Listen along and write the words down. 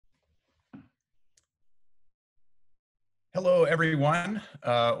Hello, everyone.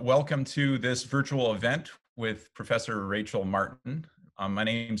 Welcome to this virtual event with Professor Rachel Martin. My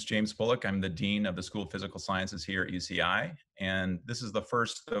name is James Bullock. I'm the Dean of the School of Physical Sciences here at UCI, and this is the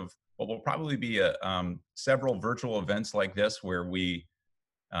first of what will probably be several virtual events like this where we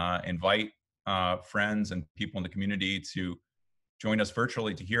invite friends and people in the community to join us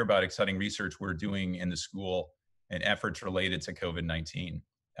virtually to hear about exciting research we're doing in the school and efforts related to COVID-19.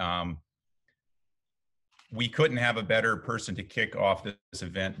 We couldn't have a better person to kick off this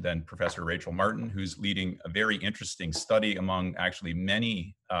event than Professor Rachel Martin, who's leading a very interesting study among actually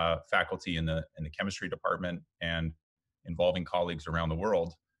many faculty in the chemistry department and involving colleagues around the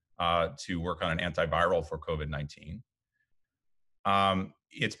world to work on an antiviral for COVID-19.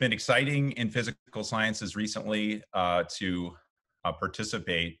 It's been exciting in physical sciences recently to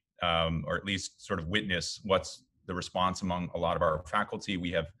participate or at least sort of witness what's the response among a lot of our faculty.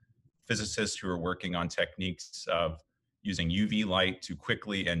 We have physicists who are working on techniques of using UV light to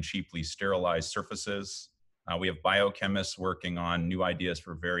quickly and cheaply sterilize surfaces. We have biochemists working on new ideas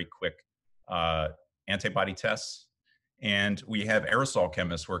for very quick antibody tests. And we have aerosol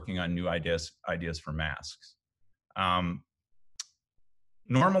chemists working on new ideas for masks.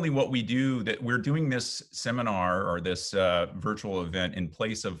 Normally what we do, that we're doing this seminar or this virtual event in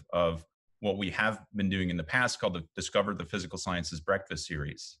place of what we have been doing in the past called the Discover the Physical Sciences Breakfast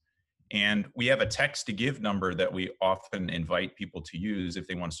Series. And we have a text to give number that we often invite people to use if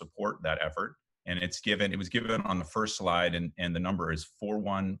they want to support that effort. And it was given on the first slide, and the number is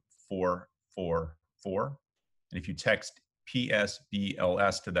 41444. And if you text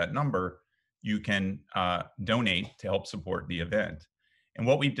PSBLS to that number, you can donate to help support the event. And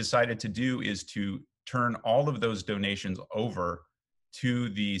what we've decided to do is to turn all of those donations over to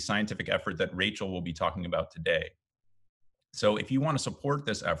the scientific effort that Rachel will be talking about today. So if you want to support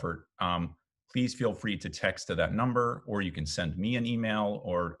this effort, please feel free to text to that number, or you can send me an email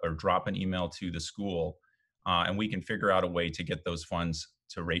or drop an email to the school, and we can figure out a way to get those funds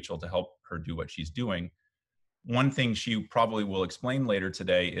to Rachel to help her do what she's doing. One thing she probably will explain later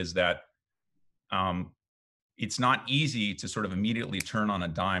today is that it's not easy to sort of immediately turn on a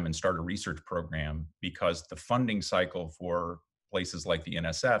dime and start a research program, because the funding cycle for places like the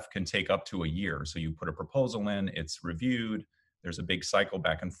NSF can take up to a year. So you put a proposal in, it's reviewed, there's a big cycle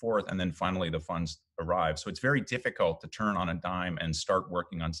back and forth, and then finally the funds arrive. So it's very difficult to turn on a dime and start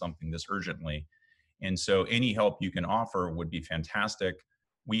working on something this urgently. And so any help you can offer would be fantastic.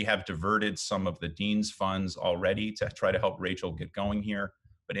 We have diverted some of the dean's funds already to try to help Rachel get going here,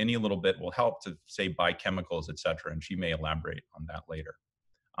 but any little bit will help to, say, buy chemicals, et cetera, and she may elaborate on that later.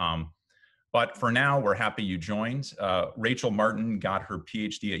 But for now, we're happy you joined. Rachel Martin got her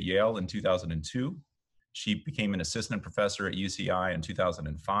PhD at Yale in 2002. She became an assistant professor at UCI in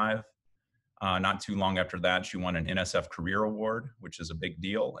 2005. Not too long after that, she won an NSF Career Award, which is a big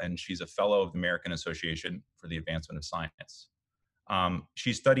deal, and she's a fellow of the American Association for the Advancement of Science.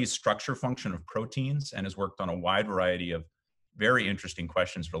 She studies structure function of proteins and has worked on a wide variety of very interesting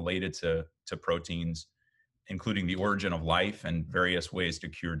questions related to proteins, including the origin of life and various ways to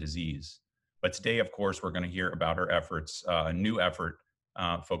cure disease. But today, of course, we're going to hear about her efforts, a new effort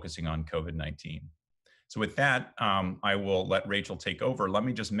focusing on COVID-19. So with that, I will let Rachel take over. Let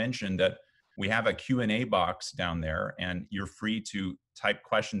me just mention that we have a Q&A box down there, and you're free to type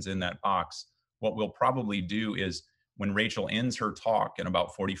questions in that box. What we'll probably do is when Rachel ends her talk in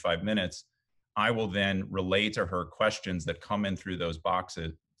about 45 minutes, I will then relay to her questions that come in through those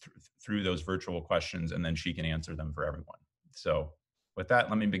boxes, through those virtual questions, and then she can answer them for everyone. So with that,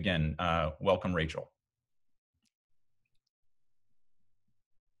 let me begin. Welcome, Rachel.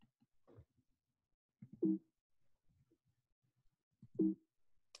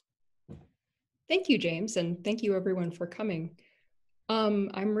 Thank you, James, and thank you everyone for coming.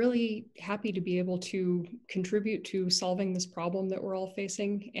 I'm really happy to be able to contribute to solving this problem that we're all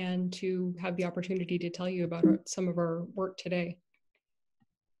facing and to have the opportunity to tell you about some of our work today.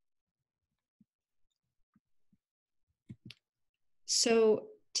 So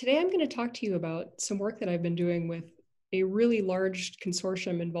today I'm going to talk to you about some work that I've been doing with a really large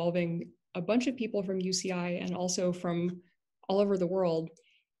consortium involving a bunch of people from UCI and also from all over the world.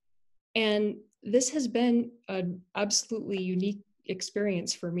 And this has been an absolutely unique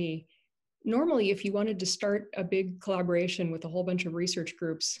experience for me. Normally, if you wanted to start a big collaboration with a whole bunch of research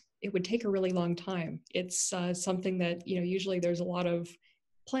groups, it would take a really long time. It's something that, usually there's a lot of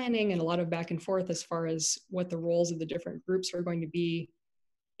planning and a lot of back and forth as far as what the roles of the different groups are going to be.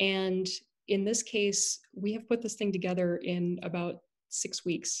 And in this case, we have put this thing together in about 6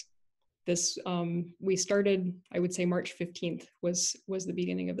 weeks. We started, I would say March 15th was the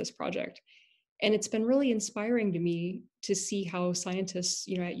beginning of this project. And it's been really inspiring to me to see how scientists,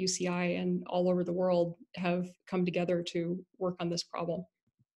 at UCI and all over the world have come together to work on this problem.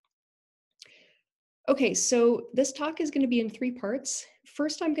 Okay, so this talk is going to be in three parts.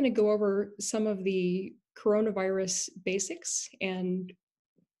 First, I'm going to go over some of the coronavirus basics and,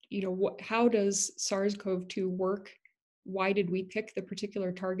 how does SARS-CoV-2 work? Why did we pick the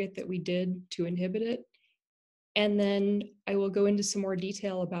particular target that we did to inhibit it? And then I will go into some more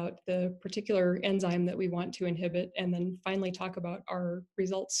detail about the particular enzyme that we want to inhibit, and then finally talk about our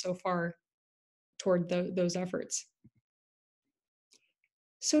results so far toward those efforts.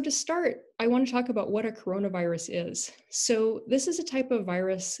 So to start, I want to talk about what a coronavirus is. So this is a type of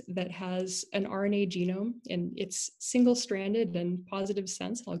virus that has an RNA genome, and it's single-stranded in positive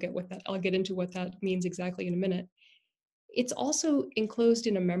sense. I'll get into what that means exactly in a minute. It's also enclosed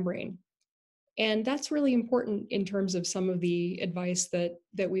in a membrane. And that's really important in terms of some of the advice that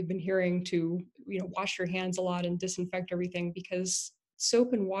we've been hearing to, wash your hands a lot and disinfect everything, because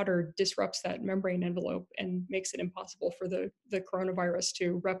soap and water disrupts that membrane envelope and makes it impossible for the coronavirus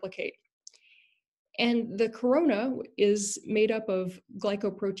to replicate. And the corona is made up of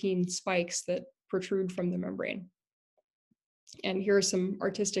glycoprotein spikes that protrude from the membrane. And here are some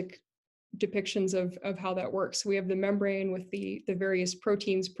artistic depictions of how that works. We have the membrane with the various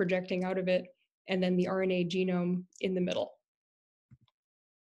proteins projecting out of it, and then the RNA genome in the middle.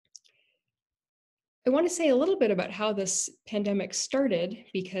 I want to say a little bit about how this pandemic started,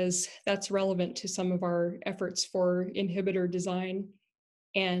 because that's relevant to some of our efforts for inhibitor design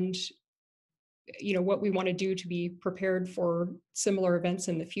and what we want to do to be prepared for similar events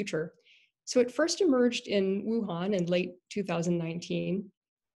in the future. So it first emerged in Wuhan in late 2019,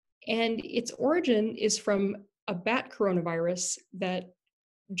 and its origin is from a bat coronavirus that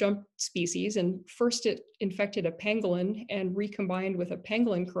jumped species, and first it infected a pangolin and recombined with a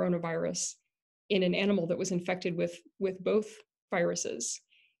pangolin coronavirus in an animal that was infected with both viruses.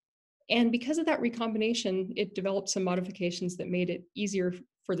 And because of that recombination, it developed some modifications that made it easier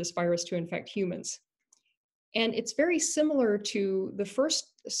for this virus to infect humans. And it's very similar to the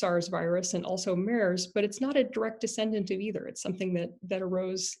first SARS virus and also MERS, but it's not a direct descendant of either. It's something that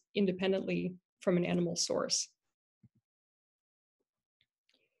arose independently from an animal source.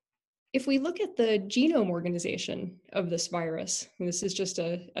 If we look at the genome organization of this virus, and this is just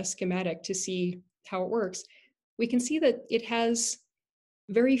a schematic to see how it works, we can see that it has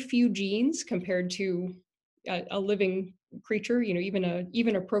very few genes compared to a living creature. Even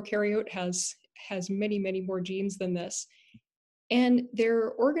a prokaryote has many, many more genes than this. And they're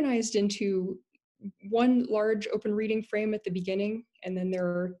organized into one large open reading frame at the beginning, and then there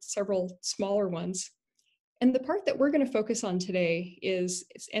are several smaller ones. And the part that we're going to focus on today is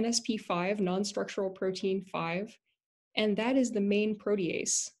NSP5, non-structural protein 5, and that is the main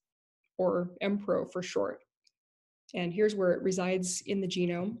protease, or MPRO for short. And here's where it resides in the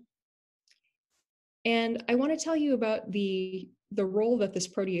genome. And I want to tell you about the role that this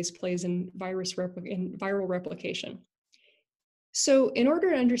protease plays in viral replication. So in order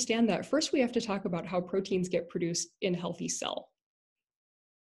to understand that, first we have to talk about how proteins get produced in a healthy cell.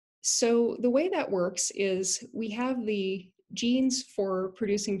 So the way that works is we have the genes for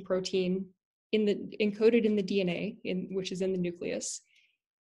producing protein encoded in the DNA, which is in the nucleus.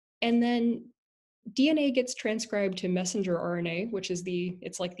 And then DNA gets transcribed to messenger RNA, which is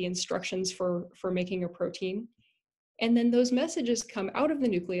it's like the instructions for making a protein. And then those messages come out of the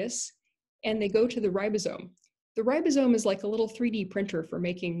nucleus and they go to the ribosome. The ribosome is like a little 3D printer for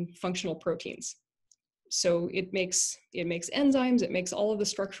making functional proteins. So it makes enzymes, it makes all of the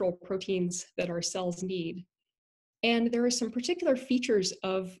structural proteins that our cells need. And there are some particular features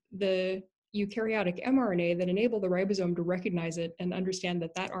of the eukaryotic mRNA that enable the ribosome to recognize it and understand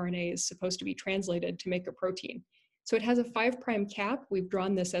that that RNA is supposed to be translated to make a protein. So it has a 5' cap. We've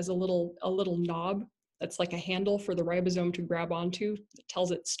drawn this as a little knob that's like a handle for the ribosome to grab onto. It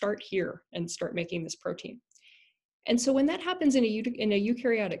tells it start here and start making this protein. And so when that happens in a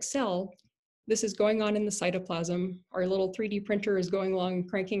eukaryotic cell, this is going on in the cytoplasm. Our little 3D printer is going along,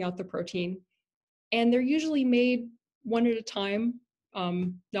 cranking out the protein. And they're usually made one at a time,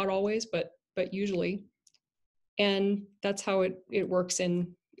 not always, but usually. And that's how it works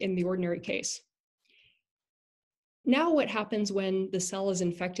in the ordinary case. Now what happens when the cell is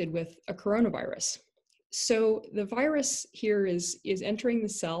infected with a coronavirus? So the virus here is entering the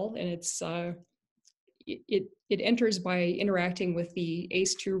cell, and it enters by interacting with the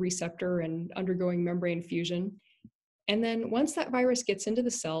ACE2 receptor and undergoing membrane fusion. And then once that virus gets into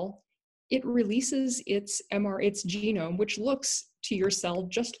the cell, it releases its genome, which looks to your cell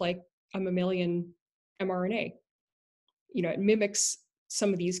just like a mammalian mRNA. It mimics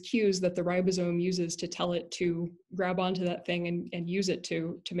some of these cues that the ribosome uses to tell it to grab onto that thing and use it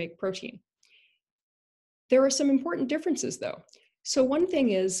to make protein. There are some important differences though. So one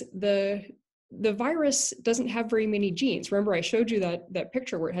thing is the virus doesn't have very many genes. Remember, I showed you that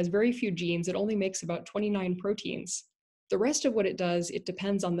picture where it has very few genes. It only makes about 29 proteins. The rest of what it does, it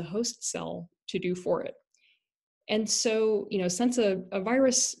depends on the host cell to do for it. And so, since a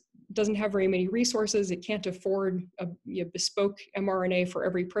virus doesn't have very many resources, it can't afford a bespoke mRNA for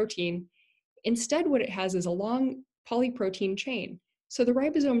every protein. Instead, what it has is a long polyprotein chain. So the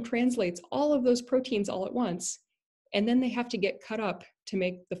ribosome translates all of those proteins all at once, and then they have to get cut up to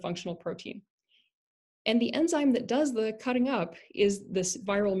make the functional protein. And the enzyme that does the cutting up is this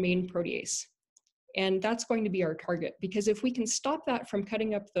viral main protease. And that's going to be our target, because if we can stop that from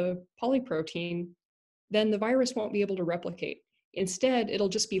cutting up the polyprotein, then the virus won't be able to replicate. Instead, it'll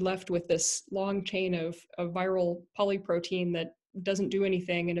just be left with this long chain of viral polyprotein that doesn't do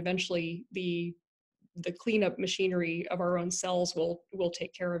anything, and eventually the cleanup machinery of our own cells will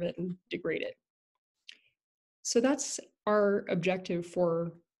take care of it and degrade it. So that's our objective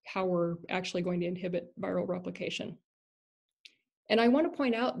for how we're actually going to inhibit viral replication. And I want to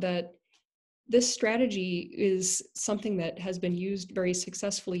point out that this strategy is something that has been used very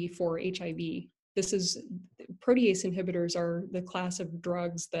successfully for HIV. Protease inhibitors are the class of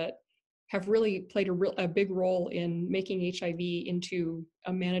drugs that have really played a big role in making HIV into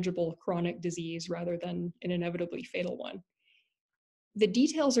a manageable chronic disease rather than an inevitably fatal one. The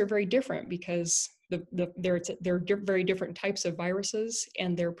details are very different because they're very different types of viruses,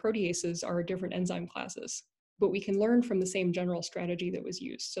 and their proteases are different enzyme classes. But we can learn from the same general strategy that was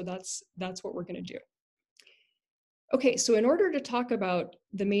used. So that's what we're going to do. Okay, so in order to talk about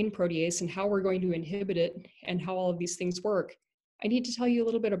the main protease and how we're going to inhibit it and how all of these things work, I need to tell you a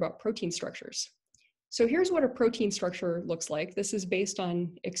little bit about protein structures. So here's what a protein structure looks like. This is based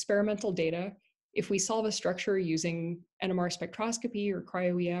on experimental data. If we solve a structure using NMR spectroscopy or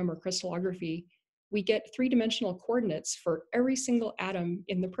cryo-EM or crystallography, we get three-dimensional coordinates for every single atom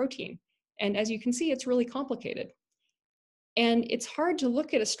in the protein. And as you can see, it's really complicated. And it's hard to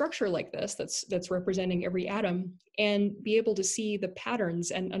look at a structure like this that's representing every atom and be able to see the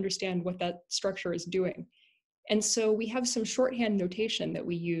patterns and understand what that structure is doing. And so we have some shorthand notation that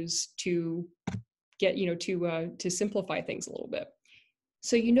we use to get, to simplify things a little bit.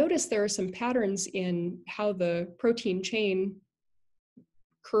 So you notice there are some patterns in how the protein chain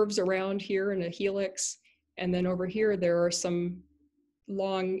curves around here in a helix. And then over here, there are some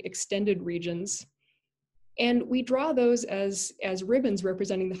long extended regions. And we draw those as ribbons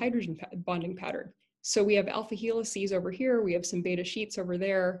representing the hydrogen bonding pattern. So we have alpha helices over here, we have some beta sheets over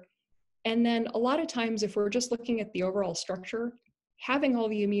there. And then a lot of times, if we're just looking at the overall structure, having all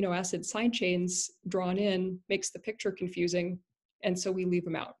the amino acid side chains drawn in makes the picture confusing, and so we leave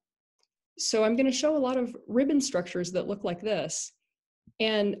them out. So I'm going to show a lot of ribbon structures that look like this.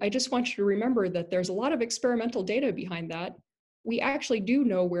 And I just want you to remember that there's a lot of experimental data behind that. We actually do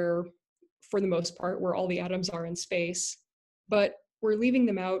know where, for the most part, where all the atoms are in space, but we're leaving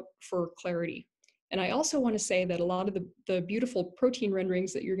them out for clarity. And I also want to say that a lot of the beautiful protein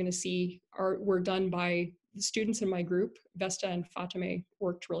renderings that you're going to see were done by the students in my group. Vesta and Fatime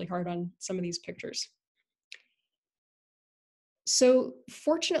worked really hard on some of these pictures. So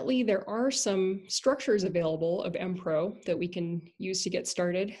fortunately, there are some structures available of MPRO that we can use to get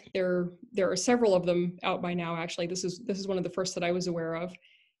started. There are several of them out by now, actually. This is one of the first that I was aware of.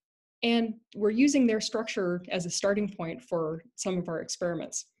 And we're using their structure as a starting point for some of our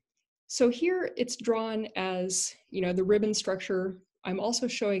experiments. So here it's drawn as, the ribbon structure. I'm also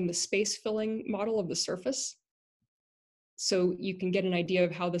showing the space filling model of the surface. So you can get an idea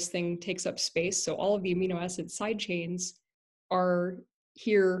of how this thing takes up space. So all of the amino acid side chains are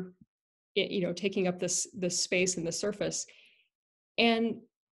here, taking up this space in the surface. And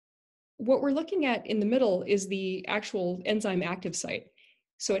what we're looking at in the middle is the actual enzyme active site.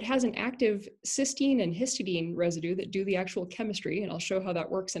 So it has an active cysteine and histidine residue that do the actual chemistry, and I'll show how that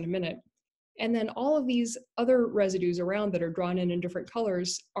works in a minute. And then all of these other residues around that are drawn in different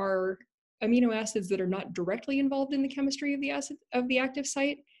colors are amino acids that are not directly involved in the chemistry of the active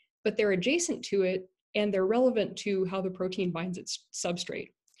site, but they're adjacent to it, and they're relevant to how the protein binds its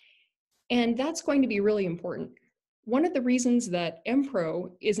substrate. And that's going to be really important. One of the reasons that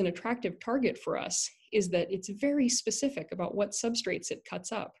MPRO is an attractive target for us is that it's very specific about what substrates it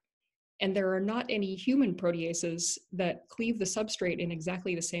cuts up. And there are not any human proteases that cleave the substrate in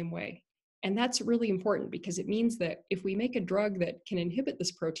exactly the same way. And that's really important because it means that if we make a drug that can inhibit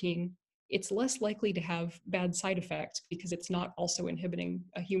this protein, it's less likely to have bad side effects because it's not also inhibiting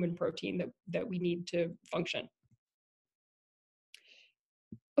a human protein that we need to function.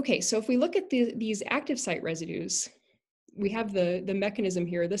 Okay, so if we look at these active site residues, we have the mechanism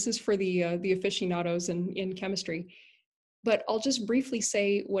here. This is for the aficionados in chemistry, but I'll just briefly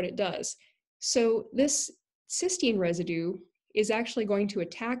say what it does. So this cysteine residue is actually going to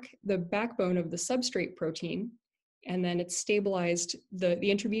attack the backbone of the substrate protein, and then it's stabilized, the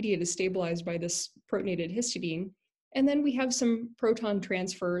intermediate is stabilized by this protonated histidine, and then we have some proton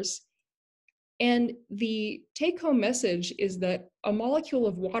transfers. And the take-home message is that a molecule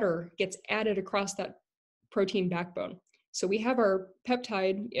of water gets added across that protein backbone. So we have our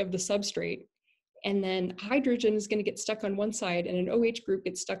peptide of the substrate, and then hydrogen is going to get stuck on one side and an OH group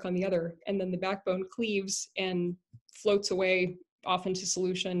gets stuck on the other, and then the backbone cleaves and floats away off into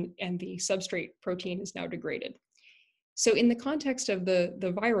solution, and the substrate protein is now degraded. So in the context of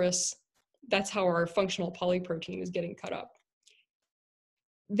the virus, that's how our functional polyprotein is getting cut up.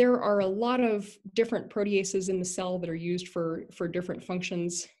 There are a lot of different proteases in the cell that are used for different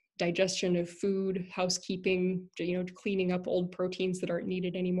functions: digestion of food, housekeeping, cleaning up old proteins that aren't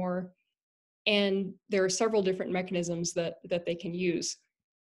needed anymore. And there are several different mechanisms that they can use.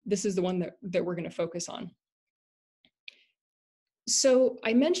 This is the one that we're going to focus on. So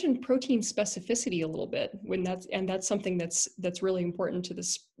I mentioned protein specificity a little bit, and that's something that's really important to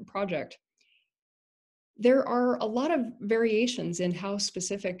this project. There are a lot of variations in how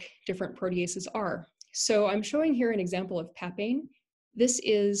specific different proteases are. So I'm showing here an example of papain. This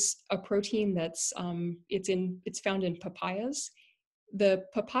is a protein that's it's found in papayas. The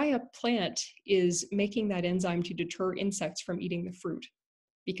papaya plant is making that enzyme to deter insects from eating the fruit.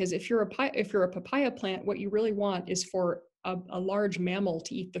 Because if you're a papaya plant, what you really want is for a large mammal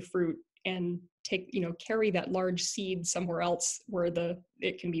to eat the fruit and carry that large seed somewhere else where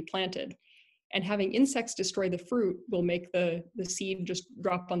it can be planted. And having insects destroy the fruit will make the seed just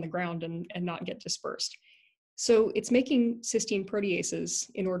drop on the ground and not get dispersed. So it's making cysteine proteases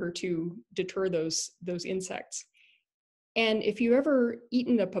in order to deter those insects. And if you've ever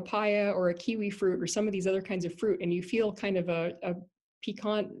eaten a papaya or a kiwi fruit or some of these other kinds of fruit and you feel kind of a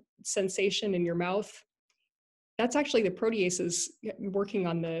piquant sensation in your mouth, that's actually the proteases working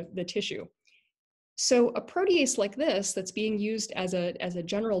on the tissue. So a protease like this that's being used as a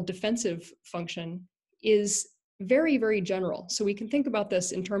general defensive function is very, very general. So we can think about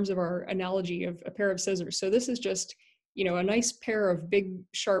this in terms of our analogy of a pair of scissors. So this is just, a nice pair of big,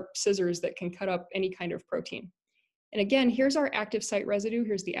 sharp scissors that can cut up any kind of protein. And again, here's our active site residue.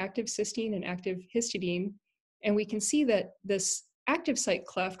 Here's the active cysteine and active histidine. And we can see that this active site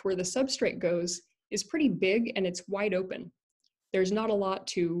cleft where the substrate goes is pretty big and it's wide open. There's not a lot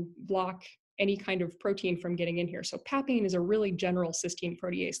to block any kind of protein from getting in here. So papain is a really general cysteine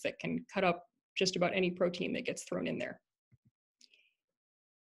protease that can cut up just about any protein that gets thrown in there.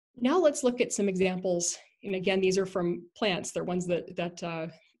 Now let's look at some examples. And again, these are from plants. They're ones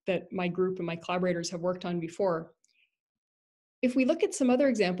that my group and my collaborators have worked on before. If we look at some other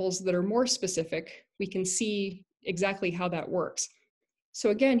examples that are more specific, we can see exactly how that works. So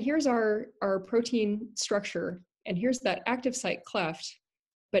again, here's our protein structure, and here's that active site cleft.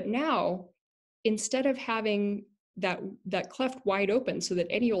 But now, instead of having that cleft wide open so that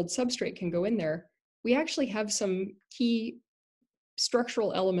any old substrate can go in there, we actually have some key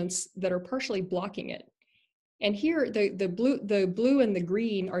structural elements that are partially blocking it. And here, the blue and the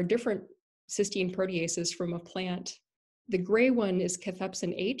green are different cysteine proteases from a plant. The gray one is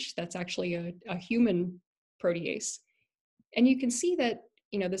cathepsin H. That's actually a human protease. And you can see that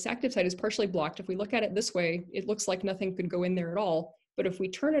this active site is partially blocked. If we look at it this way, it looks like nothing could go in there at all. But if we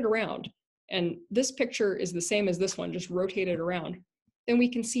turn it around, and this picture is the same as this one, just rotate it around, then we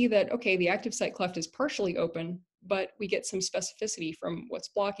can see that, okay, the active site cleft is partially open, but we get some specificity from what's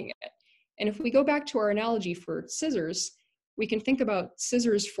blocking it. And if we go back to our analogy for scissors, we can think about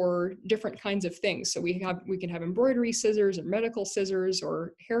scissors for different kinds of things. So we can have embroidery scissors or medical scissors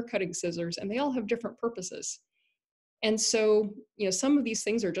or hair cutting scissors, and they all have different purposes. And so, some of these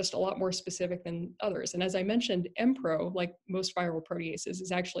things are just a lot more specific than others. And as I mentioned, MPRO, like most viral proteases,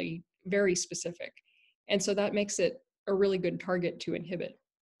 is actually very specific. And so that makes it a really good target to inhibit.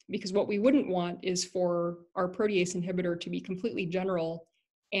 Because what we wouldn't want is for our protease inhibitor to be completely general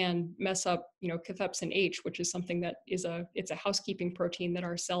and mess up, cathepsin H, which is something that it's a housekeeping protein that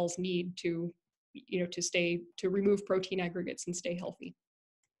our cells need to remove protein aggregates and stay healthy.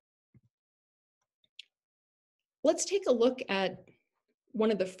 Let's take a look at one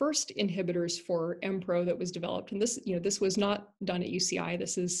of the first inhibitors for MPRO that was developed. And this was not done at UCI.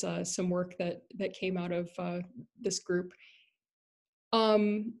 This is some work that came out of this group.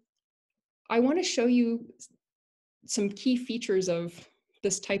 I want to show you some key features of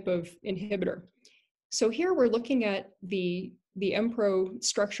this type of inhibitor. So here we're looking at the the Mpro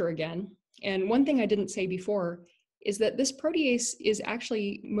structure again. And one thing I didn't say before is that this protease is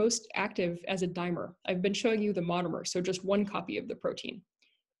actually most active as a dimer. I've been showing you the monomer, so just one copy of the protein.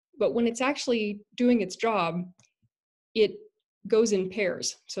 But when it's actually doing its job, it goes in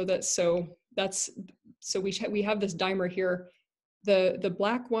pairs. So we have this dimer here. The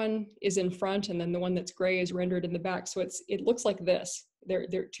black one is in front, and then the one that's gray is rendered in the back. So it looks like this.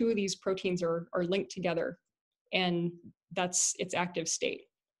 Two of these proteins are linked together, and that's its active state.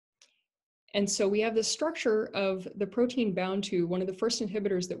 And so we have the structure of the protein bound to one of the first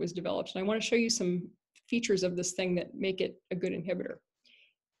inhibitors that was developed. And I want to show you some features of this thing that make it a good inhibitor.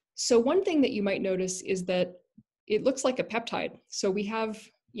 So one thing that you might notice is that it looks like a peptide. So we have,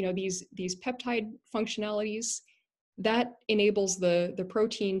 these peptide functionalities that enables the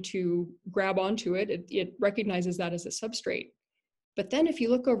protein to grab onto it. It recognizes that as a substrate. But then if you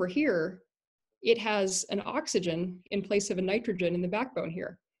look over here, it has an oxygen in place of a nitrogen in the backbone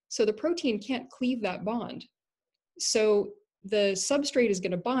here. So the protein can't cleave that bond. So the substrate is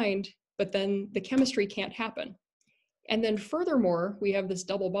going to bind, but then the chemistry can't happen. And then furthermore, we have this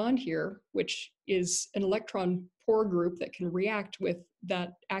double bond here, which is an electron pore group that can react with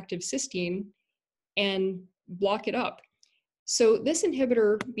that active cysteine and block it up. So this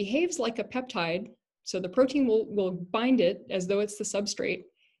inhibitor behaves like a peptide. So the protein will bind it as though it's the substrate,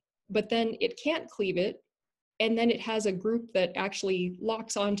 but then it can't cleave it. And then it has a group that actually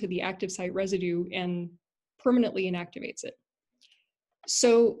locks onto the active site residue and permanently inactivates it.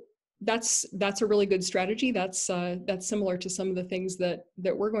 So that's a really good strategy. That's similar to some of the things that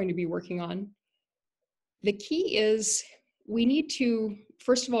we're going to be working on. The key is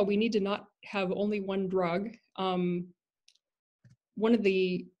first of all, we need to not have only one drug. One of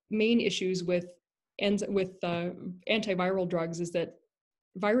the main issues with antiviral drugs is that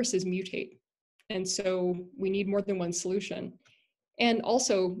viruses mutate. And so we need more than one solution. And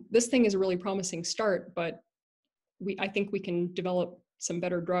also, this thing is a really promising start, but I think we can develop some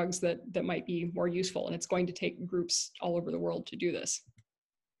better drugs that might be more useful. And it's going to take groups all over the world to do this.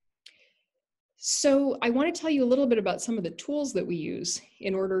 So I want to tell you a little bit about some of the tools that we use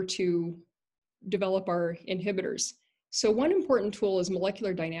in order to develop our inhibitors. So one important tool is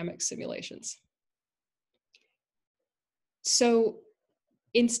molecular dynamics simulations. So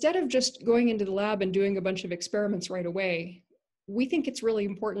instead of just going into the lab and doing a bunch of experiments right away, we think it's really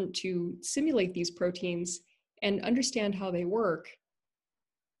important to simulate these proteins and understand how they work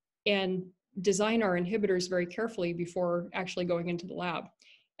and design our inhibitors very carefully before actually going into the lab.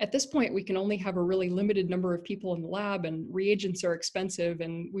 At this point, we can only have a really limited number of people in the lab, and reagents are expensive,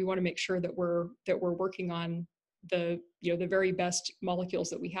 and we want to make sure that we're working on the very best molecules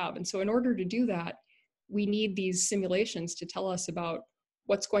that we have. And so in order to do that, we need these simulations to tell us about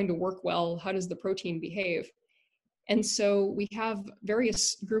what's going to work well, how does the protein behave. And so we have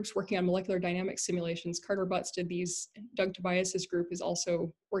various groups working on molecular dynamics simulations. Carter Butts did these. Doug Tobias's group is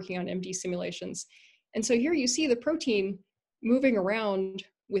also working on MD simulations. And so here you see the protein moving around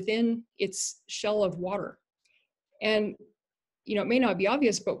within its shell of water. And it may not be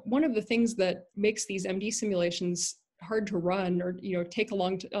obvious, but one of the things that makes these MD simulations hard to run or take a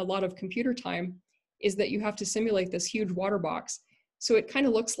lot of computer time is that you have to simulate this huge water box. So it kind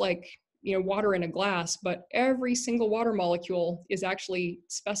of looks like water in a glass, but every single water molecule is actually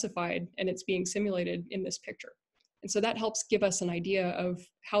specified and it's being simulated in this picture. And so that helps give us an idea of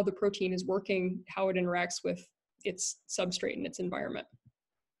how the protein is working, how it interacts with its substrate and its environment.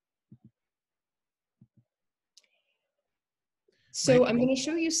 So I'm going to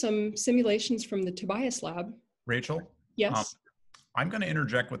show you some simulations from the Tobias lab. Rachel? Yes. I'm going to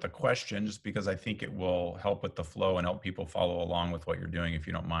interject with a question just because I think it will help with the flow and help people follow along with what you're doing, if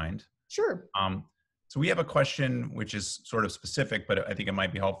you don't mind. Sure. So we have a question which is sort of specific, but I think it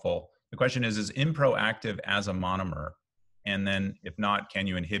might be helpful. The question is Impro active as a monomer? And then if not, can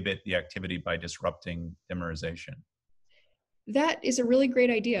you inhibit the activity by disrupting dimerization? That is a really great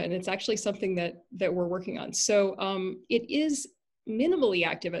idea, and it's actually something that we're working on. So it is minimally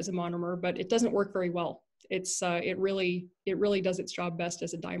active as a monomer, but it doesn't work very well. It really does its job best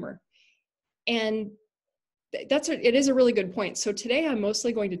as a dimer. And it is a really good point. So today I'm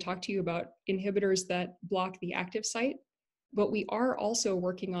mostly going to talk to you about inhibitors that block the active site, but we are also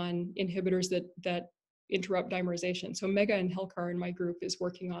working on inhibitors that interrupt dimerization. So Mega and Helkar in my group is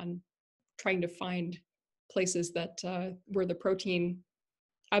working on trying to find places that where the protein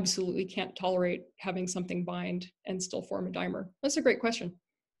absolutely can't tolerate having something bind and still form a dimer. That's a great question.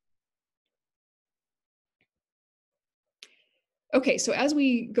 Okay, so as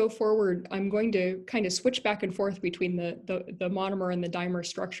we go forward, I'm going to kind of switch back and forth between the monomer and the dimer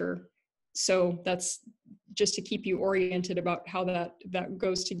structure. So that's just to keep you oriented about how that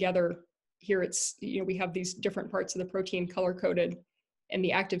goes together. Here it's, we have these different parts of the protein color coded, and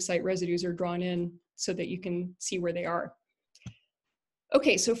the active site residues are drawn in so that you can see where they are.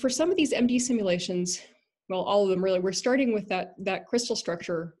 Okay, so for some of these MD simulations, well, all of them really, we're starting with that crystal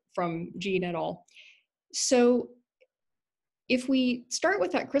structure from Jean et al. So if we start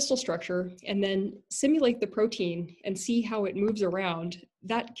with that crystal structure and then simulate the protein and see how it moves around,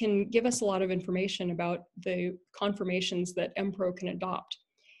 that can give us a lot of information about the conformations that MPRO can adopt.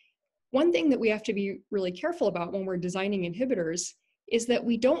 One thing that we have to be really careful about when we're designing inhibitors is that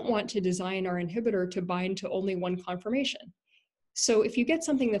we don't want to design our inhibitor to bind to only one conformation. So if you get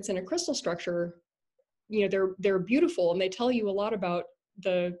something that's in a crystal structure, they're beautiful and they tell you a lot about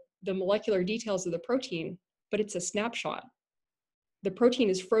the molecular details of the protein, but it's a snapshot. The protein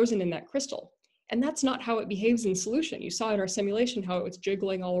is frozen in that crystal. And that's not how it behaves in solution. You saw in our simulation how it was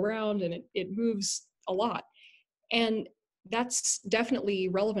jiggling all around and it moves a lot. And that's definitely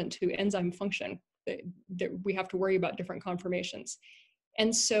relevant to enzyme function, that we have to worry about different conformations.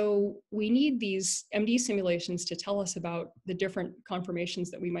 And so we need these MD simulations to tell us about the different conformations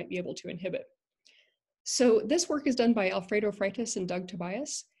that we might be able to inhibit. So this work is done by Alfredo Freitas and Doug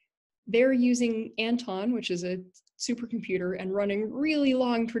Tobias. They're using Anton, which is a supercomputer, and running really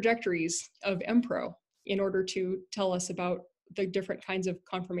long trajectories of MPRO in order to tell us about the different kinds of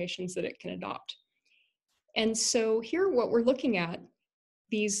conformations that it can adopt. And so here what we're looking at,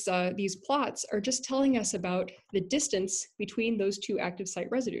 these plots are just telling us about the distance between those two active site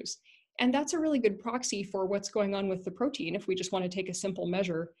residues. And that's a really good proxy for what's going on with the protein if we just want to take a simple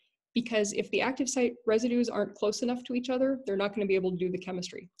measure, because if the active site residues aren't close enough to each other, they're not going to be able to do the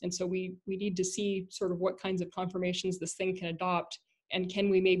chemistry. And so we need to see sort of what kinds of conformations this thing can adopt, and can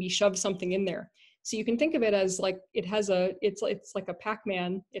we maybe shove something in there. So you can think of it as like it's like a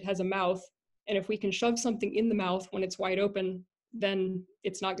Pac-Man, it has a mouth, and if we can shove something in the mouth when it's wide open, then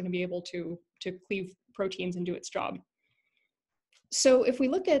it's not going to be able to cleave proteins and do its job. So if we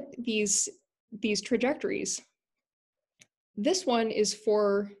look at these trajectories, this one is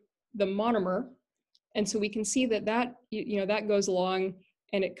for the monomer. And so we can see that goes along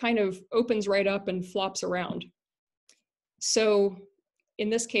and it kind of opens right up and flops around. So in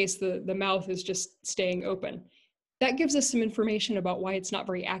this case, the mouth is just staying open. That gives us some information about why it's not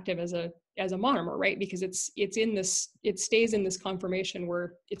very active as a monomer, right? Because it stays in this conformation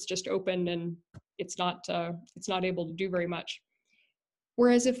where it's just open and it's not able to do very much.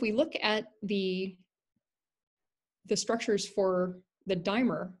 Whereas if we look at the structures for the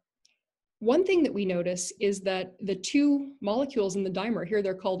dimer, one thing that we notice is that the two molecules in the dimer, here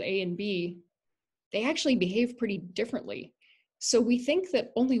they're called A and B, they actually behave pretty differently. So we think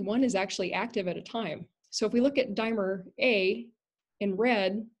that only one is actually active at a time. So if we look at dimer A in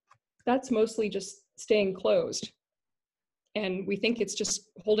red, that's mostly just staying closed. And we think it's just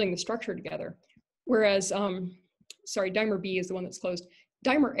holding the structure together. Whereas, dimer B is the one that's closed.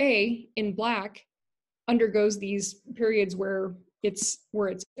 Dimer A in black undergoes these periods where it's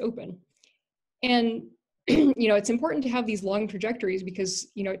open. And it's important to have these long trajectories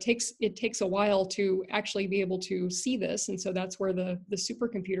because it takes a while to actually be able to see this, and so that's where the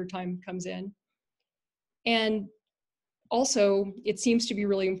supercomputer time comes in. And also, it seems to be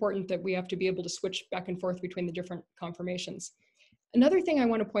really important that we have to be able to switch back and forth between the different conformations. Another thing I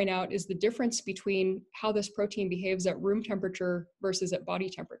want to point out is the difference between how this protein behaves at room temperature versus at body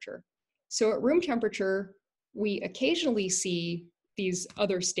temperature. So at room temperature, we occasionally see these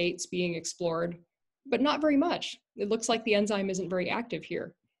other states being explored, but not very much. It looks like the enzyme isn't very active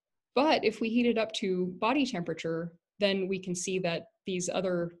here. But if we heat it up to body temperature, then we can see that these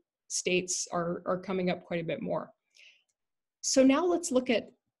other states are coming up quite a bit more. So now let's look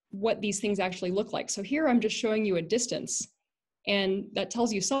at what these things actually look like. So here I'm just showing you a distance, and that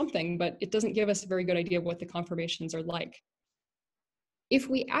tells you something, but it doesn't give us a very good idea of what the conformations are like. If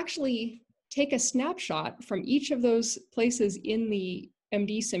we actually take a snapshot from each of those places in the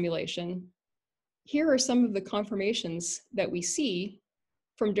MD simulation, here are some of the conformations that we see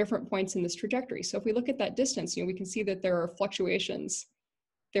from different points in this trajectory. So if we look at that distance, we can see that there are fluctuations.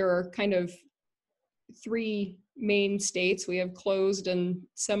 There are kind of three main states. We have closed and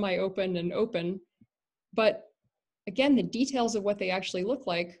semi-open and open. But again, the details of what they actually look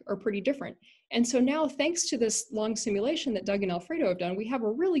like are pretty different. And so now, thanks to this long simulation that Doug and Alfredo have done, we have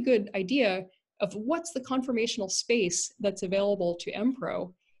a really good idea of what's the conformational space that's available to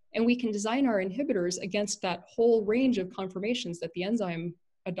MPRO. And we can design our inhibitors against that whole range of conformations that the enzyme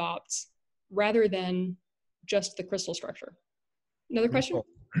adopts, rather than just the crystal structure. Another question?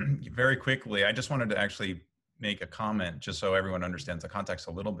 Very quickly, I just wanted to actually make a comment just so everyone understands the context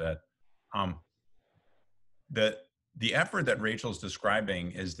a little bit. the the effort that Rachel's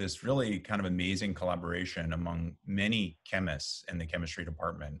describing is this really kind of amazing collaboration among many chemists in the chemistry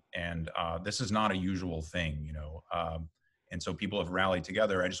department, and this is not a usual thing, and so people have rallied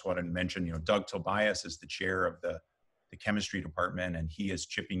together. I just wanted to mention, Doug Tobias is the chair of the chemistry department, and he is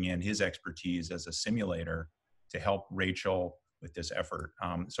chipping in his expertise as a simulator to help Rachel with this effort.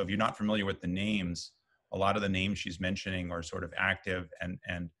 So if you're not familiar with the names, a lot of the names she's mentioning are sort of active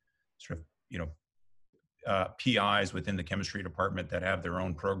and sort of PIs within the chemistry department that have their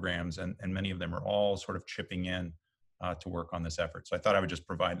own programs, and many of them are all sort of chipping in to work on this effort. So I thought I would just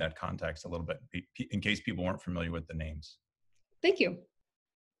provide that context a little bit in case people weren't familiar with the names. Thank you.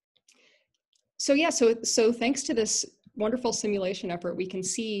 So yeah, so thanks to this wonderful simulation effort, we can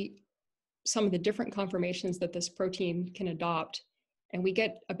see some of the different conformations that this protein can adopt, and we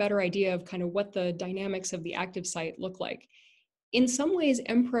get a better idea of kind of what the dynamics of the active site look like. In some ways,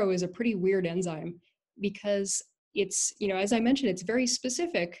 MPRO is a pretty weird enzyme because it's, as I mentioned, it's very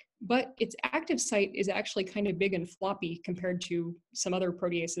specific, but its active site is actually kind of big and floppy compared to some other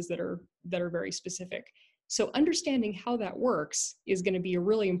proteases that are very specific. So understanding how that works is going to be a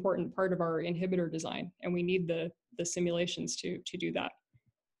really important part of our inhibitor design, and we need the simulations to do that.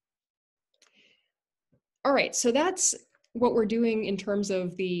 All right, so that's what we're doing in terms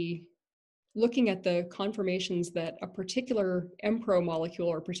of looking at the conformations that a particular MPRO molecule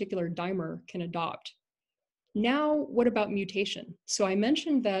or a particular dimer can adopt. Now, what about mutation? So I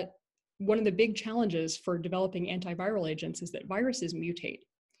mentioned that one of the big challenges for developing antiviral agents is that viruses mutate.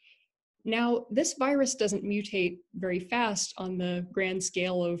 Now, this virus doesn't mutate very fast on the grand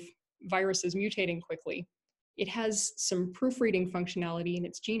scale of viruses mutating quickly. It has some proofreading functionality in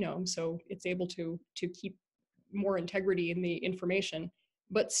its genome, so it's able to keep more integrity in the information.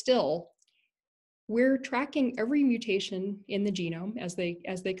 But still, we're tracking every mutation in the genome as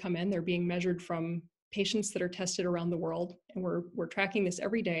they come in. They're being measured from patients that are tested around the world, and we're tracking this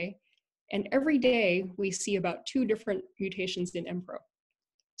every day. And every day we see about 2 different mutations in MPRO.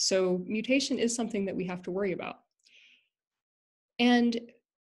 So mutation is something that we have to worry about. And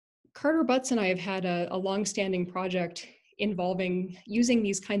Carter Butts and I have had a long-standing project involving using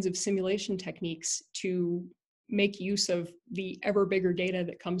these kinds of simulation techniques to make use of the ever bigger data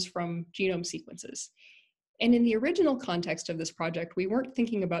that comes from genome sequences. And in the original context of this project, we weren't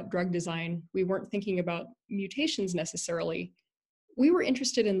thinking about drug design. We weren't thinking about mutations necessarily. We were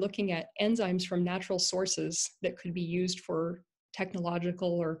interested in looking at enzymes from natural sources that could be used for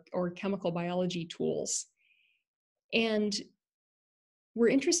technological or chemical biology tools. And we're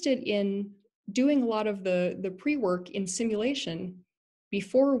interested in doing a lot of the pre-work in simulation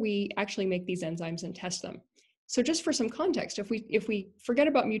before we actually make these enzymes and test them. So just for some context, if we forget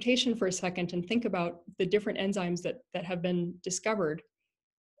about mutation for a second and think about the different enzymes that have been discovered,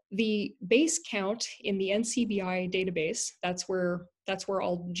 the base count in the NCBI database, that's where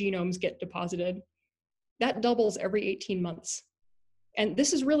all genomes get deposited, that doubles every 18 months. And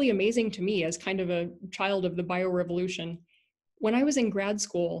this is really amazing to me as kind of a child of the biorevolution. When I was in grad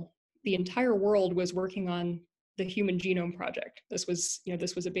school, the entire world was working on the Human Genome Project. This was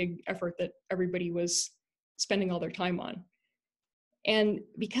a big effort that everybody was spending all their time on. And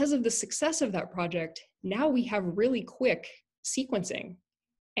because of the success of that project, now we have really quick sequencing,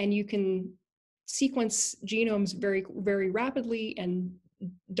 and you can sequence genomes very, very rapidly and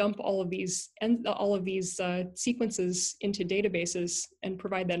dump all of these sequences into databases and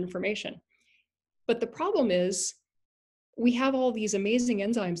provide that information. But the problem is we have all these amazing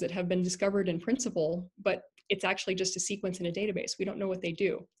enzymes that have been discovered in principle, but it's actually just a sequence in a database. We don't know what they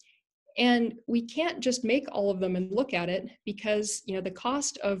do. And we can't just make all of them and look at it because the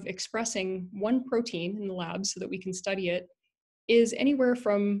cost of expressing one protein in the lab so that we can study it is anywhere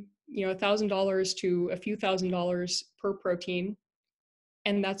from $1,000 to a few $1,000s per protein.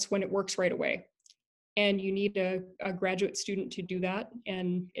 And that's when it works right away. And you need a graduate student to do that,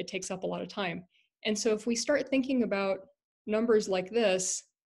 and it takes up a lot of time. And so if we start thinking about numbers like this,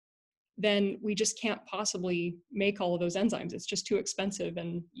 then we just can't possibly make all of those enzymes. It's just too expensive,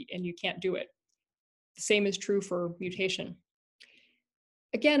 and you can't do it. The same is true for mutation.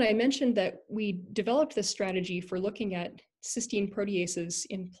 Again, I mentioned that we developed this strategy for looking at cysteine proteases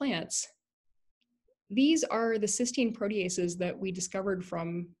in plants. These are the cysteine proteases that we discovered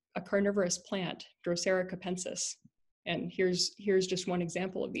from a carnivorous plant, Drosera capensis. And here's just one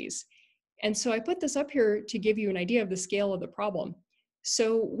example of these. And so I put this up here to give you an idea of the scale of the problem.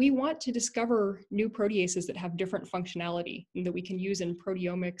 So we want to discover new proteases that have different functionality and that we can use in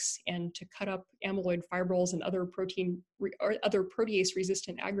proteomics and to cut up amyloid fibrils and other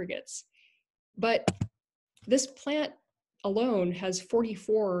protease-resistant aggregates. But this plant alone has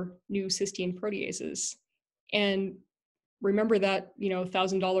 44 new cysteine proteases. And remember that,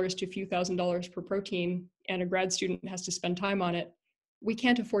 $1,000 to a few $1,000s per protein, and a grad student has to spend time on it. We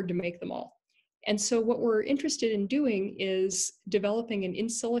can't afford to make them all. And so what we're interested in doing is developing an in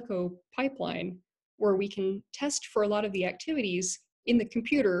silico pipeline where we can test for a lot of the activities in the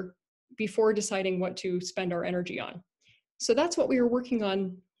computer before deciding what to spend our energy on. So that's what we were working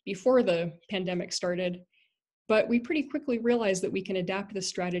on before the pandemic started, but we pretty quickly realized that we can adapt this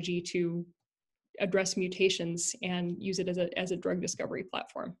strategy to address mutations and use it as a drug discovery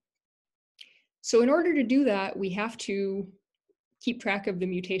platform. So in order to do that, we have to keep track of the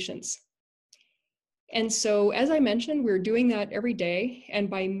mutations. And so, as I mentioned, we're doing that every day. And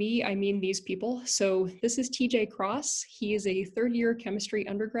by me, I mean these people. So this is TJ Cross. He is a third-year chemistry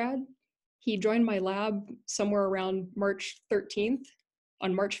undergrad. He joined my lab somewhere around March 13th.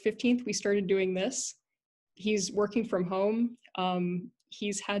 On March 15th, we started doing this. He's working from home.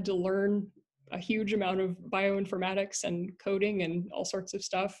 He's had to learn a huge amount of bioinformatics and coding and all sorts of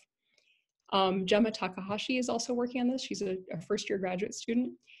stuff. Gemma Takahashi is also working on this. She's a first-year graduate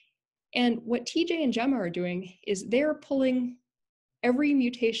student. And what TJ and Gemma are doing is they're pulling every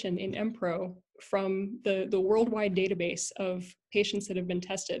mutation in MPRO from the worldwide database of patients that have been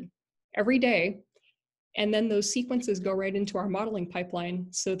tested every day. And then those sequences go right into our modeling pipeline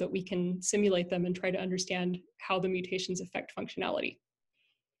so that we can simulate them and try to understand how the mutations affect functionality.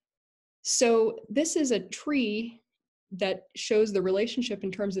 So this is a tree that shows the relationship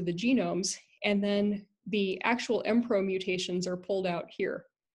in terms of the genomes, and then the actual MPRO mutations are pulled out here.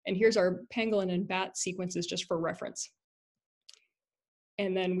 And here's our pangolin and bat sequences just for reference.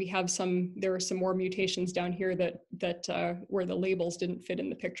 And then we have there are some more mutations down here that where the labels didn't fit in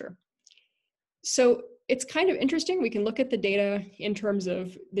the picture. So it's kind of interesting. We can look at the data in terms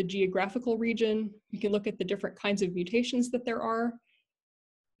of the geographical region. We can look at the different kinds of mutations that there are.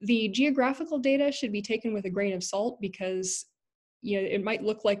 The geographical data should be taken with a grain of salt because it might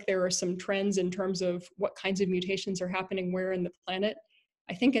look like there are some trends in terms of what kinds of mutations are happening where in the planet.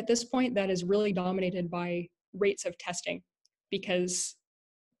 I think at this point that is really dominated by rates of testing because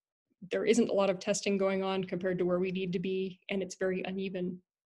there isn't a lot of testing going on compared to where we need to be, and it's very uneven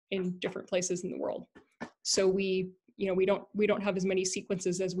in different places in the world. So we don't have as many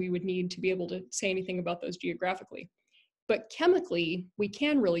sequences as we would need to be able to say anything about those geographically. But chemically, we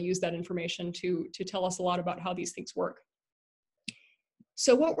can really use that information to tell us a lot about how these things work.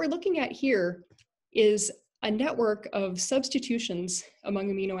 So what we're looking at here is a network of substitutions among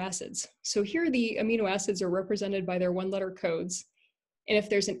amino acids. So here the amino acids are represented by their one-letter codes. And if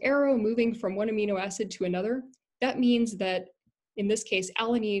there's an arrow moving from one amino acid to another, that means that, in this case,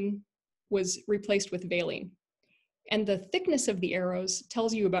 alanine was replaced with valine. And the thickness of the arrows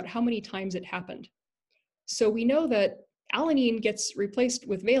tells you about how many times it happened. So we know that alanine gets replaced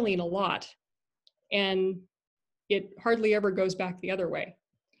with valine a lot, and it hardly ever goes back the other way.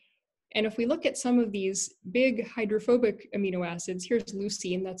 And if we look at some of these big hydrophobic amino acids, here's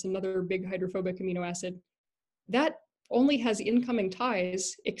leucine, that's another big hydrophobic amino acid, that only has incoming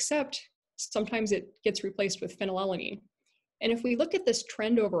ties, except sometimes it gets replaced with phenylalanine. And if we look at this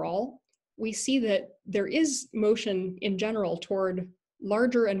trend overall, we see that there is motion in general toward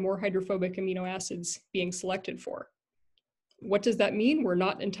larger and more hydrophobic amino acids being selected for. What does that mean? We're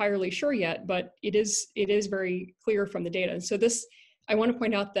not entirely sure yet, but it is very clear from the data. And so this, I want to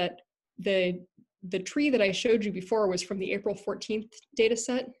point out that the tree that I showed you before was from the April 14th data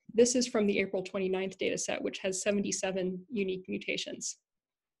set. This is from the April 29th data set, which has 77 unique mutations.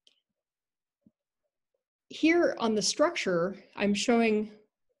 Here on the structure, I'm showing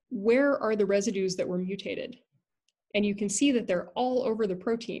where are the residues that were mutated. And you can see that they're all over the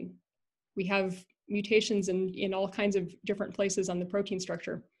protein. We have mutations in all kinds of different places on the protein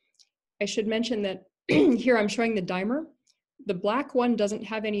structure. I should mention that here I'm showing the dimer. The black one doesn't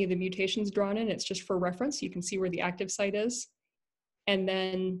have any of the mutations drawn in, it's just for reference. You can see where the active site is. And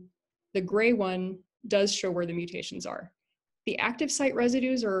then the gray one does show where the mutations are. The active site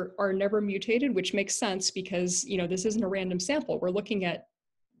residues are never mutated, which makes sense because this isn't a random sample. We're looking at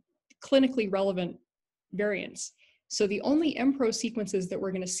clinically relevant variants. So the only MPRO sequences that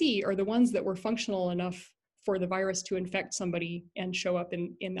we're going to see are the ones that were functional enough for the virus to infect somebody and show up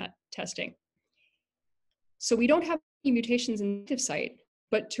in that testing. So we don't have any mutations in the active site,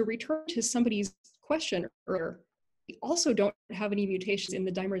 but to return to somebody's question earlier, we also don't have any mutations in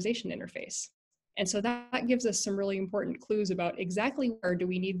the dimerization interface. And so that gives us some really important clues about exactly where do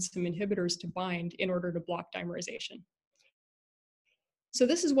we need some inhibitors to bind in order to block dimerization. So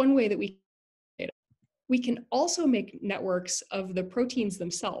this is one way that we can also make networks of the proteins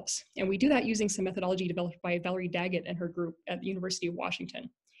themselves. And we do that using some methodology developed by Valerie Daggett and her group at the University of Washington.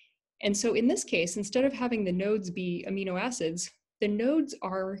 And so in this case, instead of having the nodes be amino acids, the nodes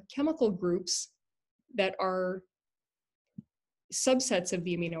are chemical groups that are subsets of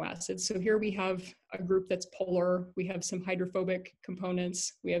the amino acids. So here we have a group that's polar, we have some hydrophobic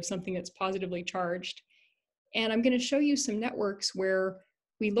components, we have something that's positively charged. And I'm going to show you some networks where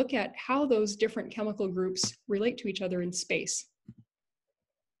we look at how those different chemical groups relate to each other in space.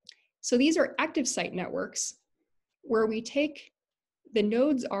 So these are active site networks where we take the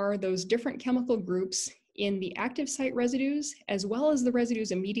nodes are those different chemical groups in the active site residues as well as the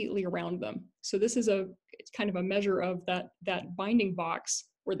residues immediately around them. So this is it's kind of a measure of that binding box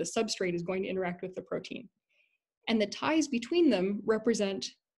where the substrate is going to interact with the protein. And the ties between them represent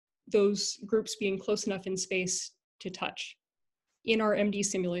those groups being close enough in space to touch in our MD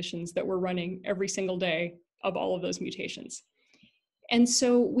simulations that we're running every single day of all of those mutations. And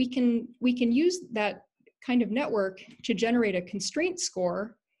so we can use that kind of network to generate a constraint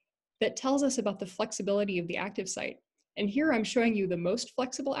score that tells us about the flexibility of the active site. And here I'm showing you the most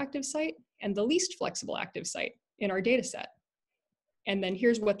flexible active site and the least flexible active site in our data set. And then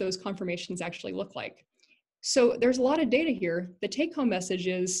here's what those conformations actually look like. So there's a lot of data here. The take-home message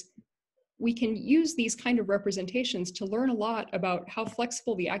is we can use these kind of representations to learn a lot about how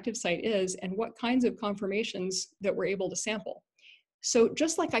flexible the active site is and what kinds of conformations that we're able to sample. So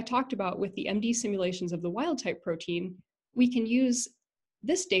just like I talked about with the MD simulations of the wild type protein, we can use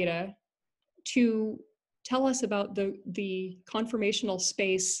this data to tell us about the conformational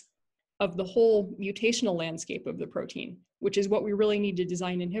space of the whole mutational landscape of the protein, which is what we really need to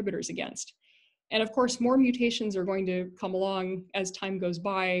design inhibitors against. And of course, more mutations are going to come along as time goes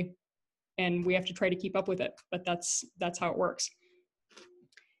by, and we have to try to keep up with it, but that's how it works.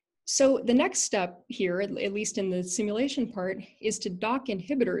 So the next step here, at least in the simulation part, is to dock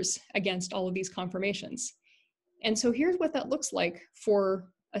inhibitors against all of these conformations. And so here's what that looks like for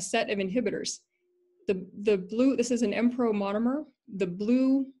a set of inhibitors. The blue, this is an MPRO monomer. The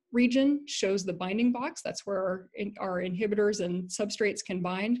blue region shows the binding box. That's where our inhibitors and substrates can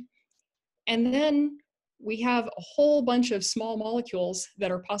bind. And then we have a whole bunch of small molecules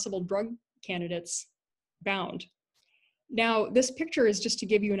that are possible drug candidates bound. Now, this picture is just to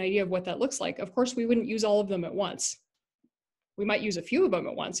give you an idea of what that looks like. Of course, we wouldn't use all of them at once. We might use a few of them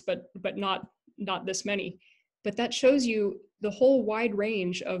at once, but not this many. But that shows you the whole wide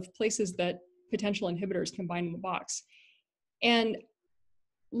range of places that potential inhibitors can bind in the box. And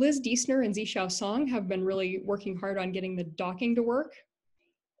Liz Diesner and Zixiao Song have been really working hard on getting the docking to work.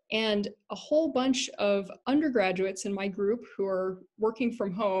 And a whole bunch of undergraduates in my group who are working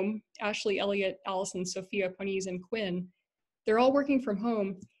from home, Ashley, Elliott, Allison, Sophia, Poniz, and Quinn, they're all working from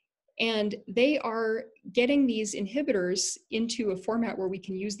home, and they are getting these inhibitors into a format where we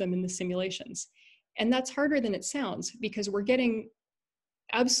can use them in the simulations. And that's harder than it sounds because we're getting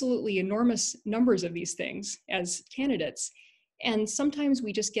absolutely enormous numbers of these things as candidates. And sometimes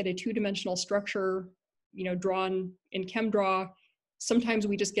we just get a two-dimensional structure, drawn in ChemDraw. Sometimes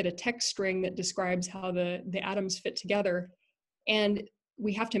we just get a text string that describes how the atoms fit together. And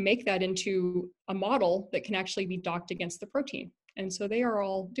we have to make that into a model that can actually be docked against the protein. And so they are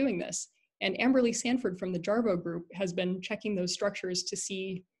all doing this. And Amberly Sanford from the Jarvo group has been checking those structures to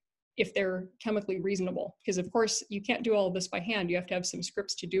see if they're chemically reasonable. Because of course, you can't do all of this by hand. You have to have some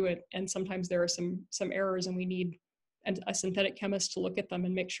scripts to do it. And sometimes there are some errors and we need a synthetic chemist to look at them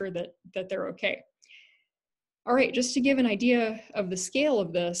and make sure that they're okay. All right, just to give an idea of the scale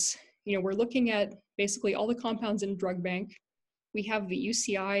of this, we're looking at basically all the compounds in drug bank. We have the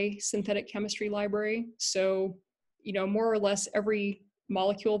UCI synthetic chemistry library. So, more or less every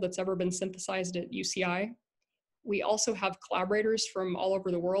molecule that's ever been synthesized at UCI. We also have collaborators from all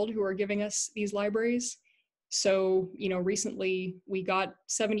over the world who are giving us these libraries. So, recently we got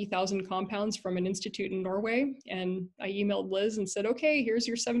 70,000 compounds from an institute in Norway, and I emailed Liz and said, okay, here's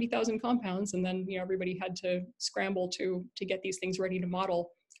your 70,000 compounds. And then, everybody had to scramble to get these things ready to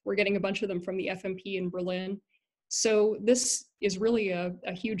model. We're getting a bunch of them from the FMP in Berlin. So this is really a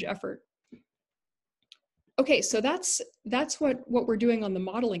huge effort. Okay, so that's what we're doing on the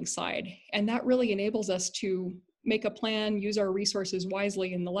modeling side. And that really enables us to make a plan, use our resources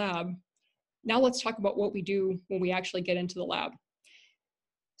wisely in the lab. Now let's talk about what we do when we actually get into the lab.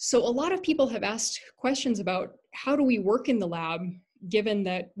 So a lot of people have asked questions about how do we work in the lab, given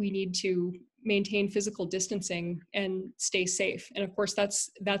that we need to maintain physical distancing and stay safe. And of course, that's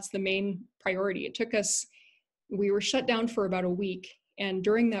the main priority. It took us, we were shut down for about a week. And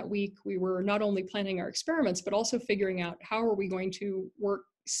during that week, we were not only planning our experiments, but also figuring out how are we going to work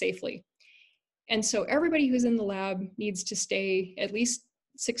safely. And so everybody who's in the lab needs to stay at least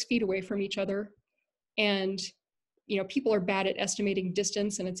 6 feet away from each other. And, people are bad at estimating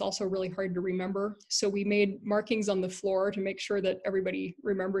distance, and it's also really hard to remember. So we made markings on the floor to make sure that everybody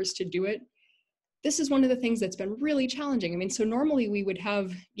remembers to do it. This is one of the things that's been really challenging. I mean, so normally we would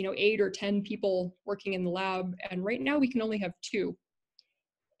have, 8 or 10 people working in the lab, and right now we can only have 2.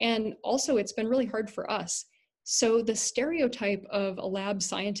 And also it's been really hard for us. So the stereotype of a lab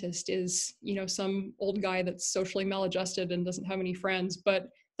scientist is, some old guy that's socially maladjusted and doesn't have any friends, but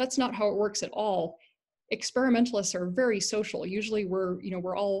that's not how it works at all. Experimentalists are very social. Usually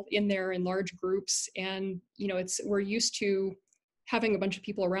we're all in there in large groups, and we're used to having a bunch of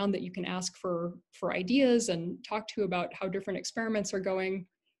people around that you can ask for ideas and talk to about how different experiments are going.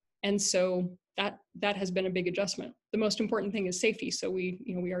 And so that has been a big adjustment. The most important thing is safety, so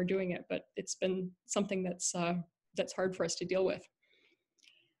we are doing it, but it's been something that's hard for us to deal with.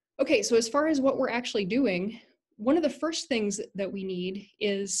 Okay, so as far as what we're actually doing, one of the first things that we need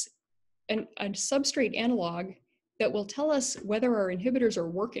is a substrate analog that will tell us whether our inhibitors are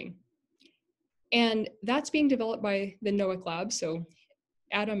working. And that's being developed by the NOAC lab. So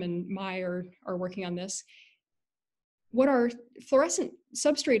Adam and Mai are working on this. What our fluorescent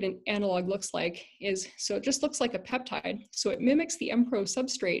substrate analog looks like is, so it just looks like a peptide. So it mimics the MPRO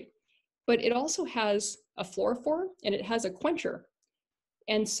substrate, but it also has a fluorophore and it has a quencher.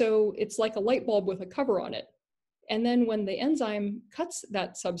 And so it's like a light bulb with a cover on it. And then when the enzyme cuts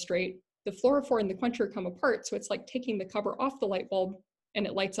that substrate, the fluorophore and the quencher come apart. So it's like taking the cover off the light bulb and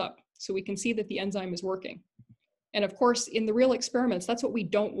it lights up. So we can see that the enzyme is working. And of course, in the real experiments, that's what we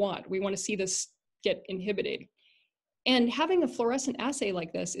don't want. We want to see this get inhibited. And having a fluorescent assay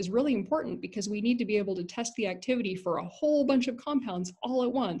like this is really important because we need to be able to test the activity for a whole bunch of compounds all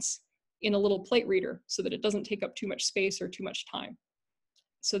at once in a little plate reader so that it doesn't take up too much space or too much time.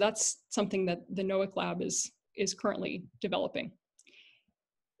 So that's something that the NOAC lab is currently developing.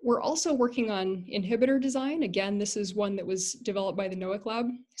 We're also working on inhibitor design. Again, this is one that was developed by the NOAC lab.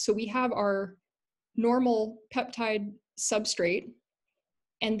 So we have our normal peptide substrate,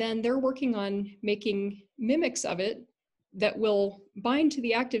 and then they're working on making mimics of it that will bind to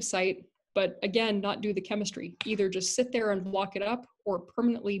the active site, but again, not do the chemistry, either just sit there and block it up or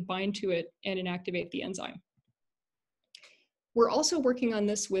permanently bind to it and inactivate the enzyme. We're also working on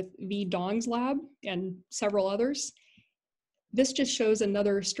this with V. Dong's lab and several others. This just shows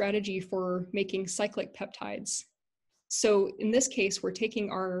another strategy for making cyclic peptides. So in this case, we're taking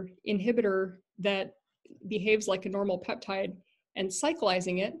our inhibitor that behaves like a normal peptide and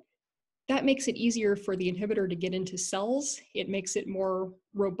cyclizing it. That makes it easier for the inhibitor to get into cells. It makes it more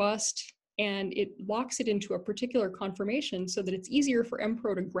robust, and it locks it into a particular conformation so that it's easier for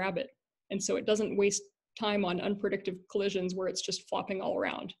MPRO to grab it. And so it doesn't waste time on unpredictable collisions where it's just flopping all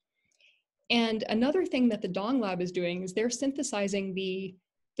around. And another thing that the Dong lab is doing is they're synthesizing the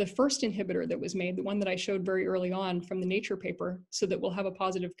first inhibitor that was made, the one that I showed very early on from the Nature paper, so that we'll have a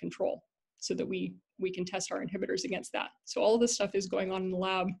positive control, so that we can test our inhibitors against that. So all of this stuff is going on in the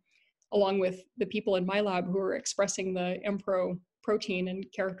lab, along with the people in my lab who are expressing the MPRO protein and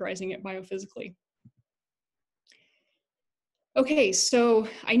characterizing it biophysically. Okay, so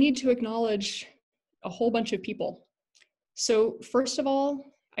I need to acknowledge a whole bunch of people. So first of all,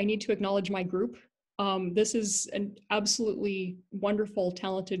 I need to acknowledge my group. This is an absolutely wonderful,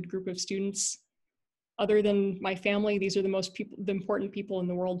 talented group of students. Other than my family, these are the important people in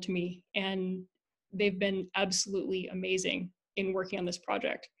the world to me. And they've been absolutely amazing in working on this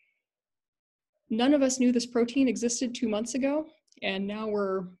project. None of us knew this protein existed 2 months ago, and now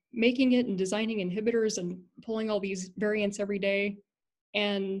we're making it and designing inhibitors and pulling all these variants every day.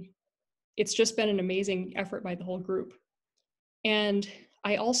 And it's just been an amazing effort by the whole group. And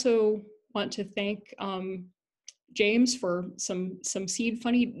I also want to thank James for some seed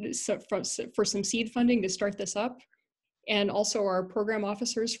funding to start this up, and also our program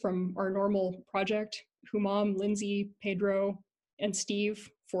officers from our normal project, Humam, Lindsay, Pedro, and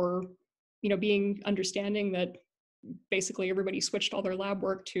Steve, for being understanding that basically everybody switched all their lab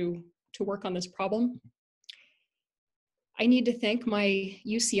work to work on this problem. I need to thank my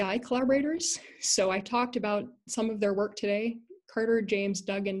UCI collaborators. So I talked about some of their work today: Carter, James,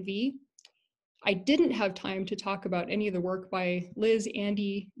 Doug, and V. I didn't have time to talk about any of the work by Liz,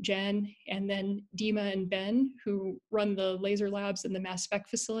 Andy, Jen, and then Dima and Ben, who run the laser labs and the mass spec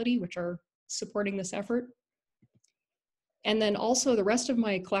facility, which are supporting this effort. And then also the rest of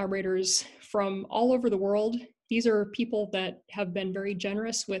my collaborators from all over the world. These are people that have been very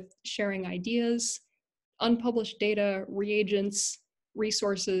generous with sharing ideas, unpublished data, reagents,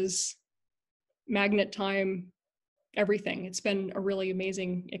 resources, magnet time, everything. It's been a really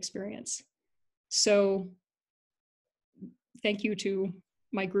amazing experience. So thank you to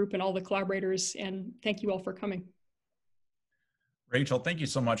my group and all the collaborators, and thank you all for coming. Rachel, thank you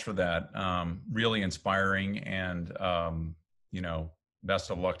so much for that. Really inspiring, and you know,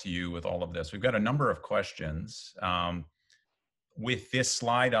 best of luck to you with all of this. We've got a number of questions. With this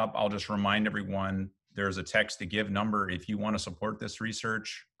slide up, I'll just remind everyone there's a text to give number if you want to support this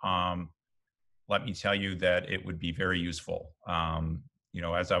research. Let me tell you that it would be very useful.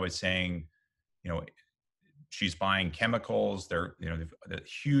 As I was saying, you know, she's buying chemicals. A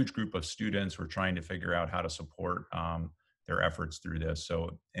huge group of students who are trying to figure out how to support their efforts through this.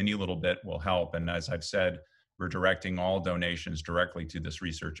 So any little bit will help. And as I've said, we're directing all donations directly to this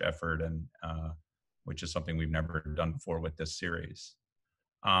research effort, and which is something we've never done before with this series.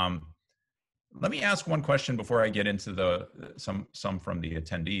 Let me ask one question before I get into some from the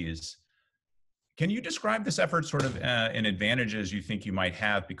attendees. Can you describe this effort sort of in advantages you think you might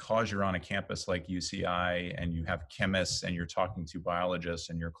have because you're on a campus like UCI and you have chemists and you're talking to biologists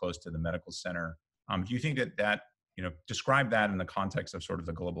and you're close to the medical center? Do you think that describe that in the context of sort of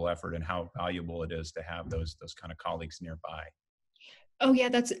the global effort and how valuable it is to have those kind of colleagues nearby? Oh yeah,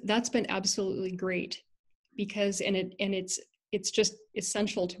 that's been absolutely great because it's just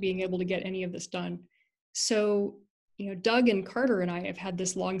essential to being able to get any of this done. So, Doug and Carter and I have had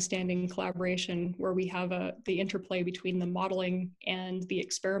this long-standing collaboration where we have the interplay between the modeling and the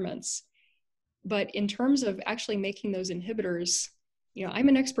experiments. But in terms of actually making those inhibitors, I'm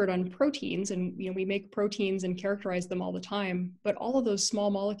an expert on proteins, and we make proteins and characterize them all the time. But all of those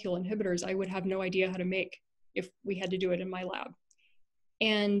small molecule inhibitors, I would have no idea how to make if we had to do it in my lab.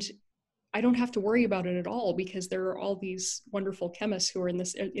 And I don't have to worry about it at all because there are all these wonderful chemists who are in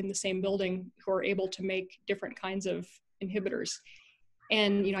the same building who are able to make different kinds of inhibitors.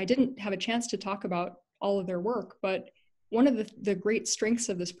 And I didn't have a chance to talk about all of their work, but one of the great strengths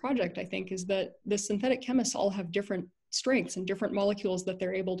of this project, I think, is that the synthetic chemists all have different strengths and different molecules that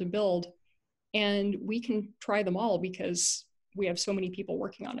they're able to build. And we can try them all because we have so many people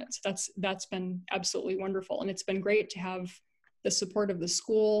working on it. So that's been absolutely wonderful. And it's been great to have the support of the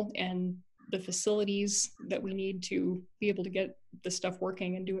school and the facilities that we need to be able to get the stuff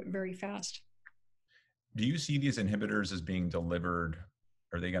working and do it very fast. Do you see these inhibitors as being delivered?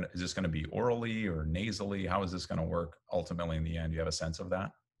 Is this going to be orally or nasally? How is this going to work ultimately in the end? Do you have a sense of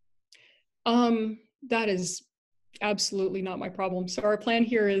that? That is absolutely not my problem. So our plan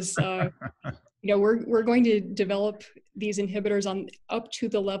here is, we're going to develop these inhibitors on up to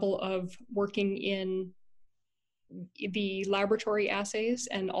the level of working in the laboratory assays,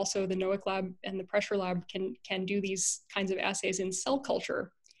 and also the NOAC lab and the pressure lab can do these kinds of assays in cell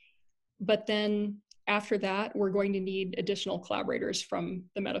culture. But then after that, we're going to need additional collaborators from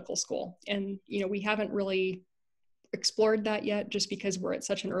the medical school. And, we haven't really explored that yet just because we're at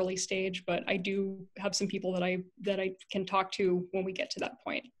such an early stage, but I do have some people that I can talk to when we get to that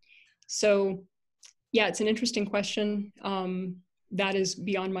point. So yeah, it's an interesting question. That is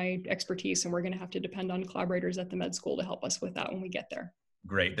beyond my expertise, and we're going to have to depend on collaborators at the med school to help us with that when we get there.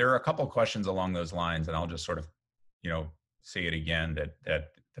 Great. There are a couple of questions along those lines, and I'll just sort of, say it again that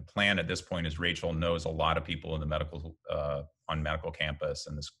the plan at this point is Rachel knows a lot of people in the on medical campus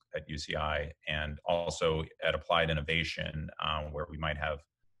and this at UCI, and also at Applied Innovation, where we might have,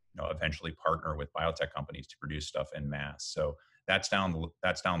 eventually partner with biotech companies to produce stuff en masse. So that's down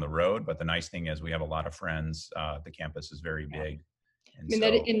the road. But the nice thing is we have a lot of friends. The campus is very big.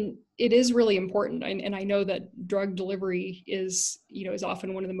 And it is really important, and I know that drug delivery is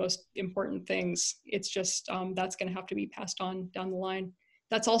often one of the most important things. It's just that's going to have to be passed on down the line.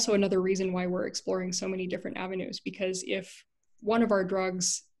 That's also another reason why we're exploring so many different avenues, because if one of our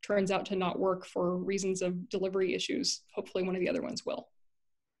drugs turns out to not work for reasons of delivery issues, hopefully one of the other ones will.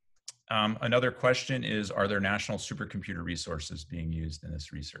 Another question is, are there national supercomputer resources being used in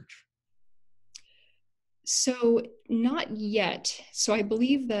this research? So not yet. So I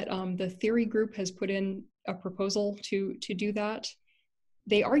believe that the theory group has put in a proposal to do that.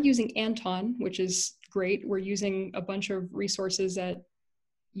 They are using Anton, which is great. We're using a bunch of resources at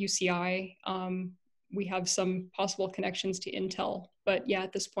UCI. We have some possible connections to Intel, but yeah,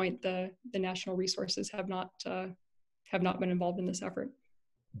 at this point, the national resources have not been involved in this effort.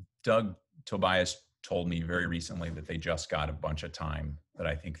 Doug Tobias told me very recently that they just got a bunch of time that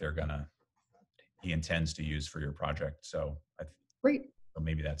I think he intends to use for your project. So great. So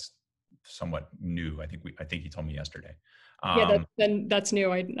maybe that's somewhat new. I think he told me yesterday. Then that's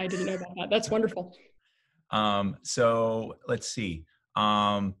new. I didn't know about that. That's wonderful. So let's see.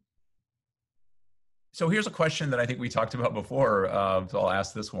 So here's a question that I think we talked about before. So I'll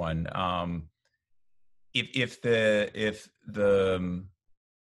ask this one. If the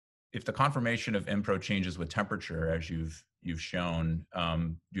conformation of IMPRO changes with temperature, as you've you've shown,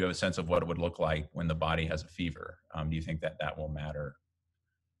 do you have a sense of what it would look like when the body has a fever? Do you think that that will matter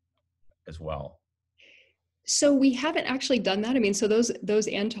as well? So we haven't actually done that. I mean, so those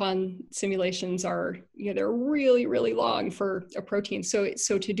Anton simulations are, they're really, really long for a protein. So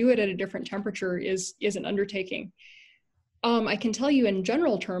to do it at a different temperature is an undertaking. I can tell you in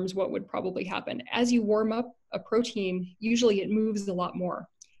general terms what would probably happen. As you warm up a protein, usually it moves a lot more.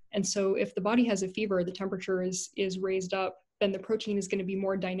 And so if the body has a fever, the temperature is raised up, then the protein is going to be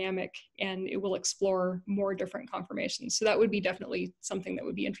more dynamic and it will explore more different conformations. So that would be definitely something that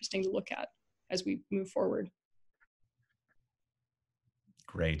would be interesting to look at as we move forward.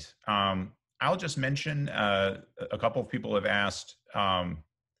 Great. I'll just mention a couple of people have asked,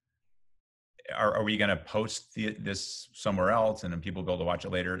 are we going to post this somewhere else and then people be able to watch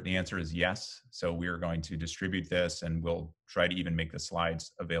it later? The answer is yes. So we're going to distribute this, and we'll try to even make the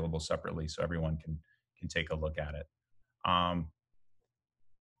slides available separately so everyone can take a look at it.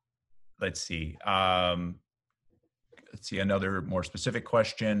 Let's see. Let's see another more specific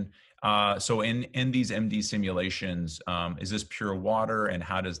question. So in these MD simulations, is this pure water, and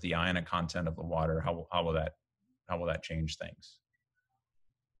how does the ionic content of the water, how will that change things?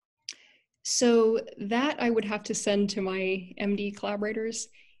 So that I would have to send to my MD collaborators.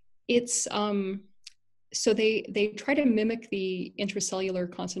 It's so they try to mimic the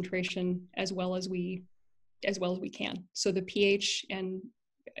intracellular concentration as well as we can. So the pH and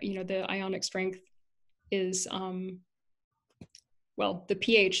the ionic strength is well, the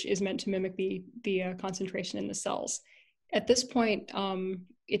pH is meant to mimic the concentration in the cells. At this point,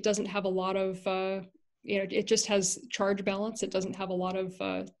 it doesn't have a lot of it just has charge balance. It doesn't have a lot of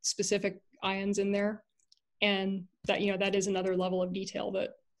specific ions in there, and that is another level of detail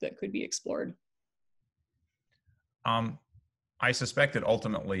that could be explored. I suspect that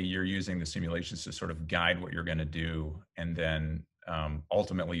ultimately you're using the simulations to sort of guide what you're going to do, and then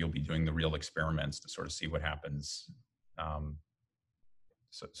ultimately you'll be doing the real experiments to sort of see what happens.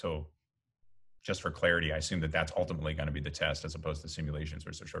 So just for clarity, I assume that that's ultimately going to be the test as opposed to simulations,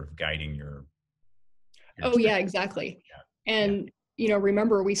 which are sort of guiding your Oh yeah, exactly. Yeah. And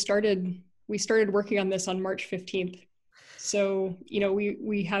remember we started working on this on March 15th. So,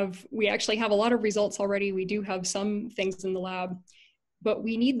 we actually have a lot of results already. We do have some things in the lab, but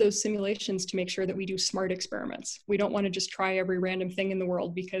we need those simulations to make sure that we do smart experiments. We don't want to just try every random thing in the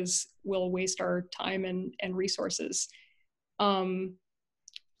world because we'll waste our time and resources.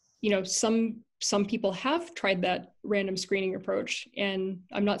 Some people have tried that random screening approach, and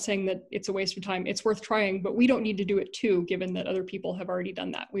I'm not saying that it's a waste of time. It's worth trying, but we don't need to do it too, given that other people have already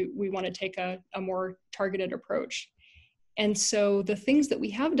done that. We want to take a more targeted approach. And so the things that we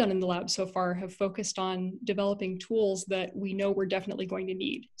have done in the lab so far have focused on developing tools that we know we're definitely going to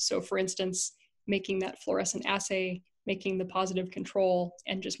need. So for instance, making that fluorescent assay, making the positive control,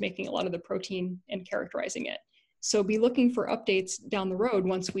 and just making a lot of the protein and characterizing it. So be looking for updates down the road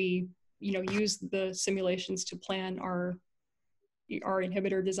once we use the simulations to plan our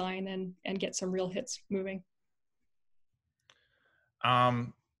inhibitor design and get some real hits moving.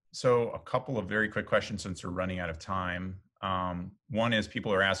 So a couple of very quick questions since we're running out of time. One is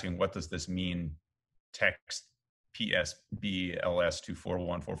people are asking, what does this mean, text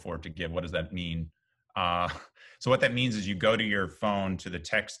PSBLS24144 to give? What does that mean? So what that means is you go to your phone to the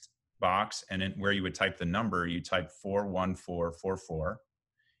text box, and where you would type the number, you type 41444.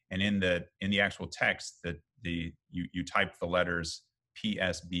 And in the actual text that you type the letters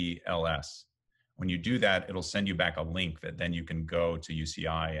PSBLS. When you do that, it'll send you back a link that then you can go to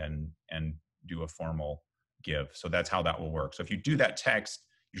UCI and do a formal give. So that's how that will work. So if you do that text,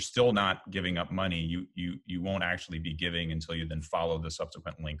 you're still not giving up money. You won't actually be giving until you then follow the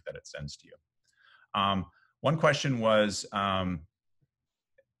subsequent link that it sends to you. One question was, can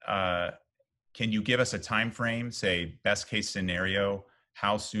you give us a time frame, say best case scenario?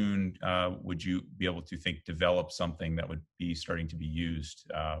 How soon would you be able to develop something that would be starting to be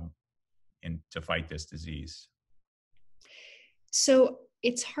used to fight this disease? So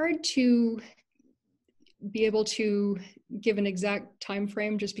it's hard to be able to give an exact time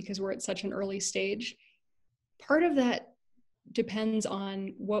frame just because we're at such an early stage. Part of that depends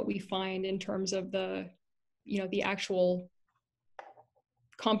on what we find in terms of the actual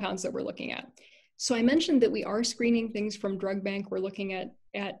compounds that we're looking at. So I mentioned that we are screening things from drug bank. We're looking at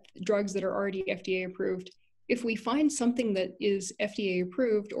drugs that are already FDA approved. If we find something that is FDA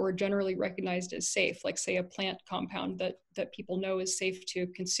approved or generally recognized as safe, like say a plant compound that people know is safe to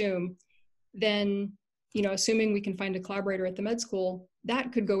consume, then assuming we can find a collaborator at the med school,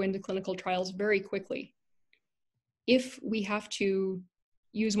 that could go into clinical trials very quickly. If we have to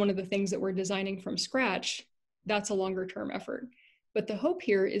use one of the things that we're designing from scratch, that's a longer term effort. But the hope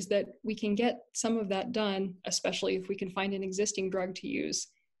here is that we can get some of that done, especially if we can find an existing drug to use,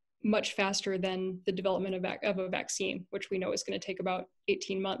 much faster than the development of a vaccine, which we know is going to take about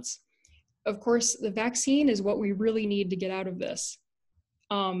 18 months. Of course, the vaccine is what we really need to get out of this.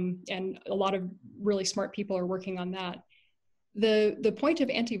 And a lot of really smart people are working on that. The point of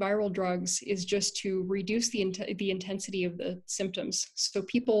antiviral drugs is just to reduce the intensity of the symptoms. So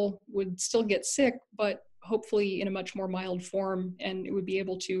people would still get sick, but hopefully in a much more mild form, and it would be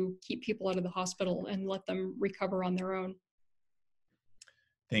able to keep people out of the hospital and let them recover on their own.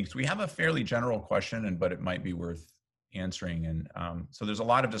 Thanks. We have a fairly general question, but it might be worth answering. And so there's a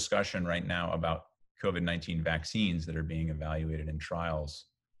lot of discussion right now about COVID-19 vaccines that are being evaluated in trials.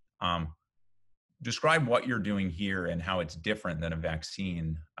 Um, Describe what you're doing here and how it's different than a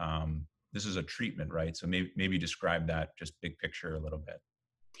vaccine. This is a treatment, right? So maybe describe that just big picture a little bit.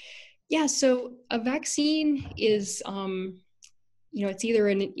 Yeah, so a vaccine is, it's either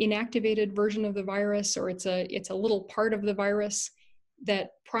an inactivated version of the virus or it's a little part of the virus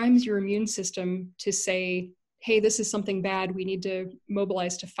that primes your immune system to say, hey, this is something bad, we need to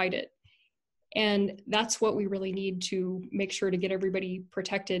mobilize to fight it. And that's what we really need to make sure to get everybody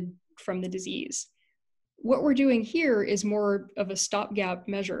protected from the disease. What we're doing here is more of a stopgap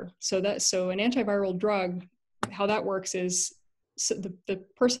measure. So an antiviral drug, how that works is, so the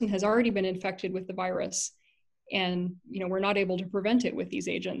person has already been infected with the virus, and we're not able to prevent it with these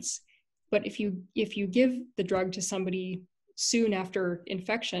agents. But if you give the drug to somebody soon after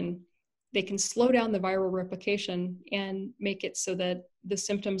infection, they can slow down the viral replication and make it so that the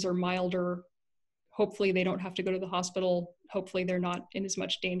symptoms are milder. Hopefully they don't have to go to the hospital. Hopefully they're not in as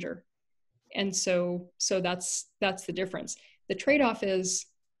much danger. And so that's the difference. The trade-off is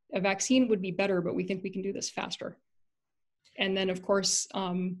a vaccine would be better, but we think we can do this faster. And then of course,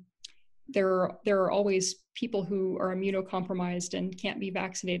 there are always people who are immunocompromised and can't be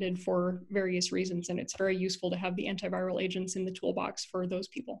vaccinated for various reasons. And it's very useful to have the antiviral agents in the toolbox for those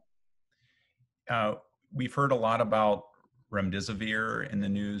people. We've heard a lot about remdesivir in the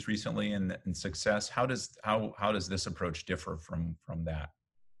news recently and success. How does this approach differ from that?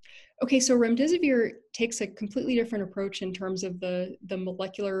 Okay, so remdesivir takes a completely different approach in terms of the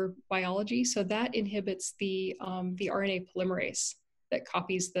molecular biology. So that inhibits the RNA polymerase that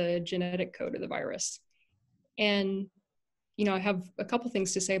copies the genetic code of the virus. And I have a couple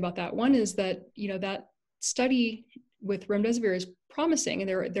things to say about that. One is that that study with remdesivir is promising,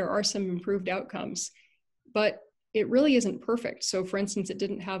 and there are some improved outcomes, but it really isn't perfect. So, for instance, it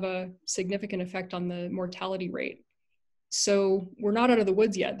didn't have a significant effect on the mortality rate. So we're not out of the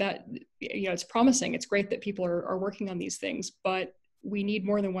woods yet. That it's promising. It's great that people are working on these things, but we need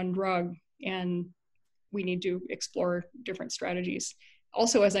more than one drug, and we need to explore different strategies.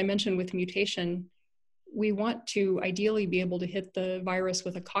 Also, as I mentioned with mutation, we want to ideally be able to hit the virus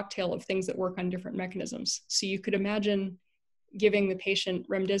with a cocktail of things that work on different mechanisms. So you could imagine giving the patient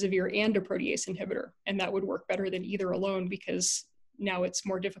remdesivir and a protease inhibitor, and that would work better than either alone, because now it's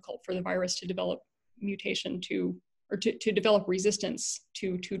more difficult for the virus to develop mutation to develop resistance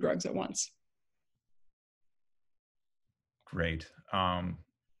to two drugs at once. Great.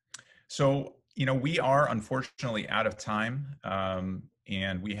 So, we are unfortunately out of time,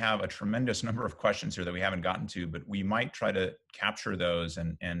 and we have a tremendous number of questions here that we haven't gotten to, but we might try to capture those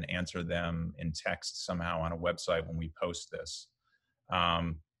and answer them in text somehow on a website when we post this.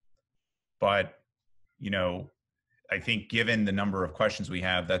 But, I think given the number of questions we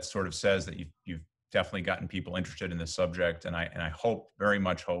have, that sort of says that you've definitely gotten people interested in this subject. And I very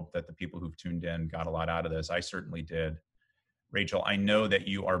much hope that the people who've tuned in got a lot out of this. I certainly did. Rachel, I know that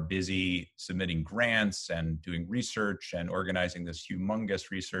you are busy submitting grants and doing research and organizing this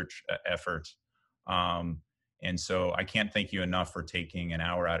humongous research effort. And so I can't thank you enough for taking an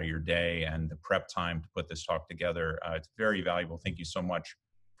hour out of your day and the prep time to put this talk together. It's very valuable. Thank you so much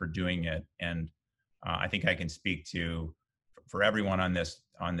for doing it. And I think I can speak for everyone on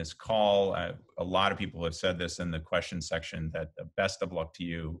this call. A lot of people have said this in the question section, that the best of luck to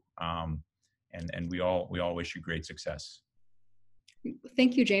you. And we all wish you great success.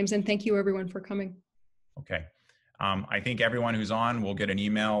 Thank you, James, and thank you everyone for coming. Okay. I think everyone who's on will get an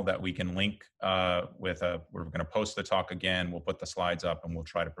email that we can link we're going to post the talk again. We'll put the slides up, and we'll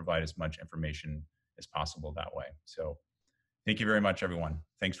try to provide as much information as possible that way. So thank you very much, everyone.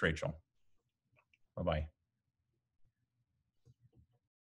 Thanks, Rachel. Bye-bye.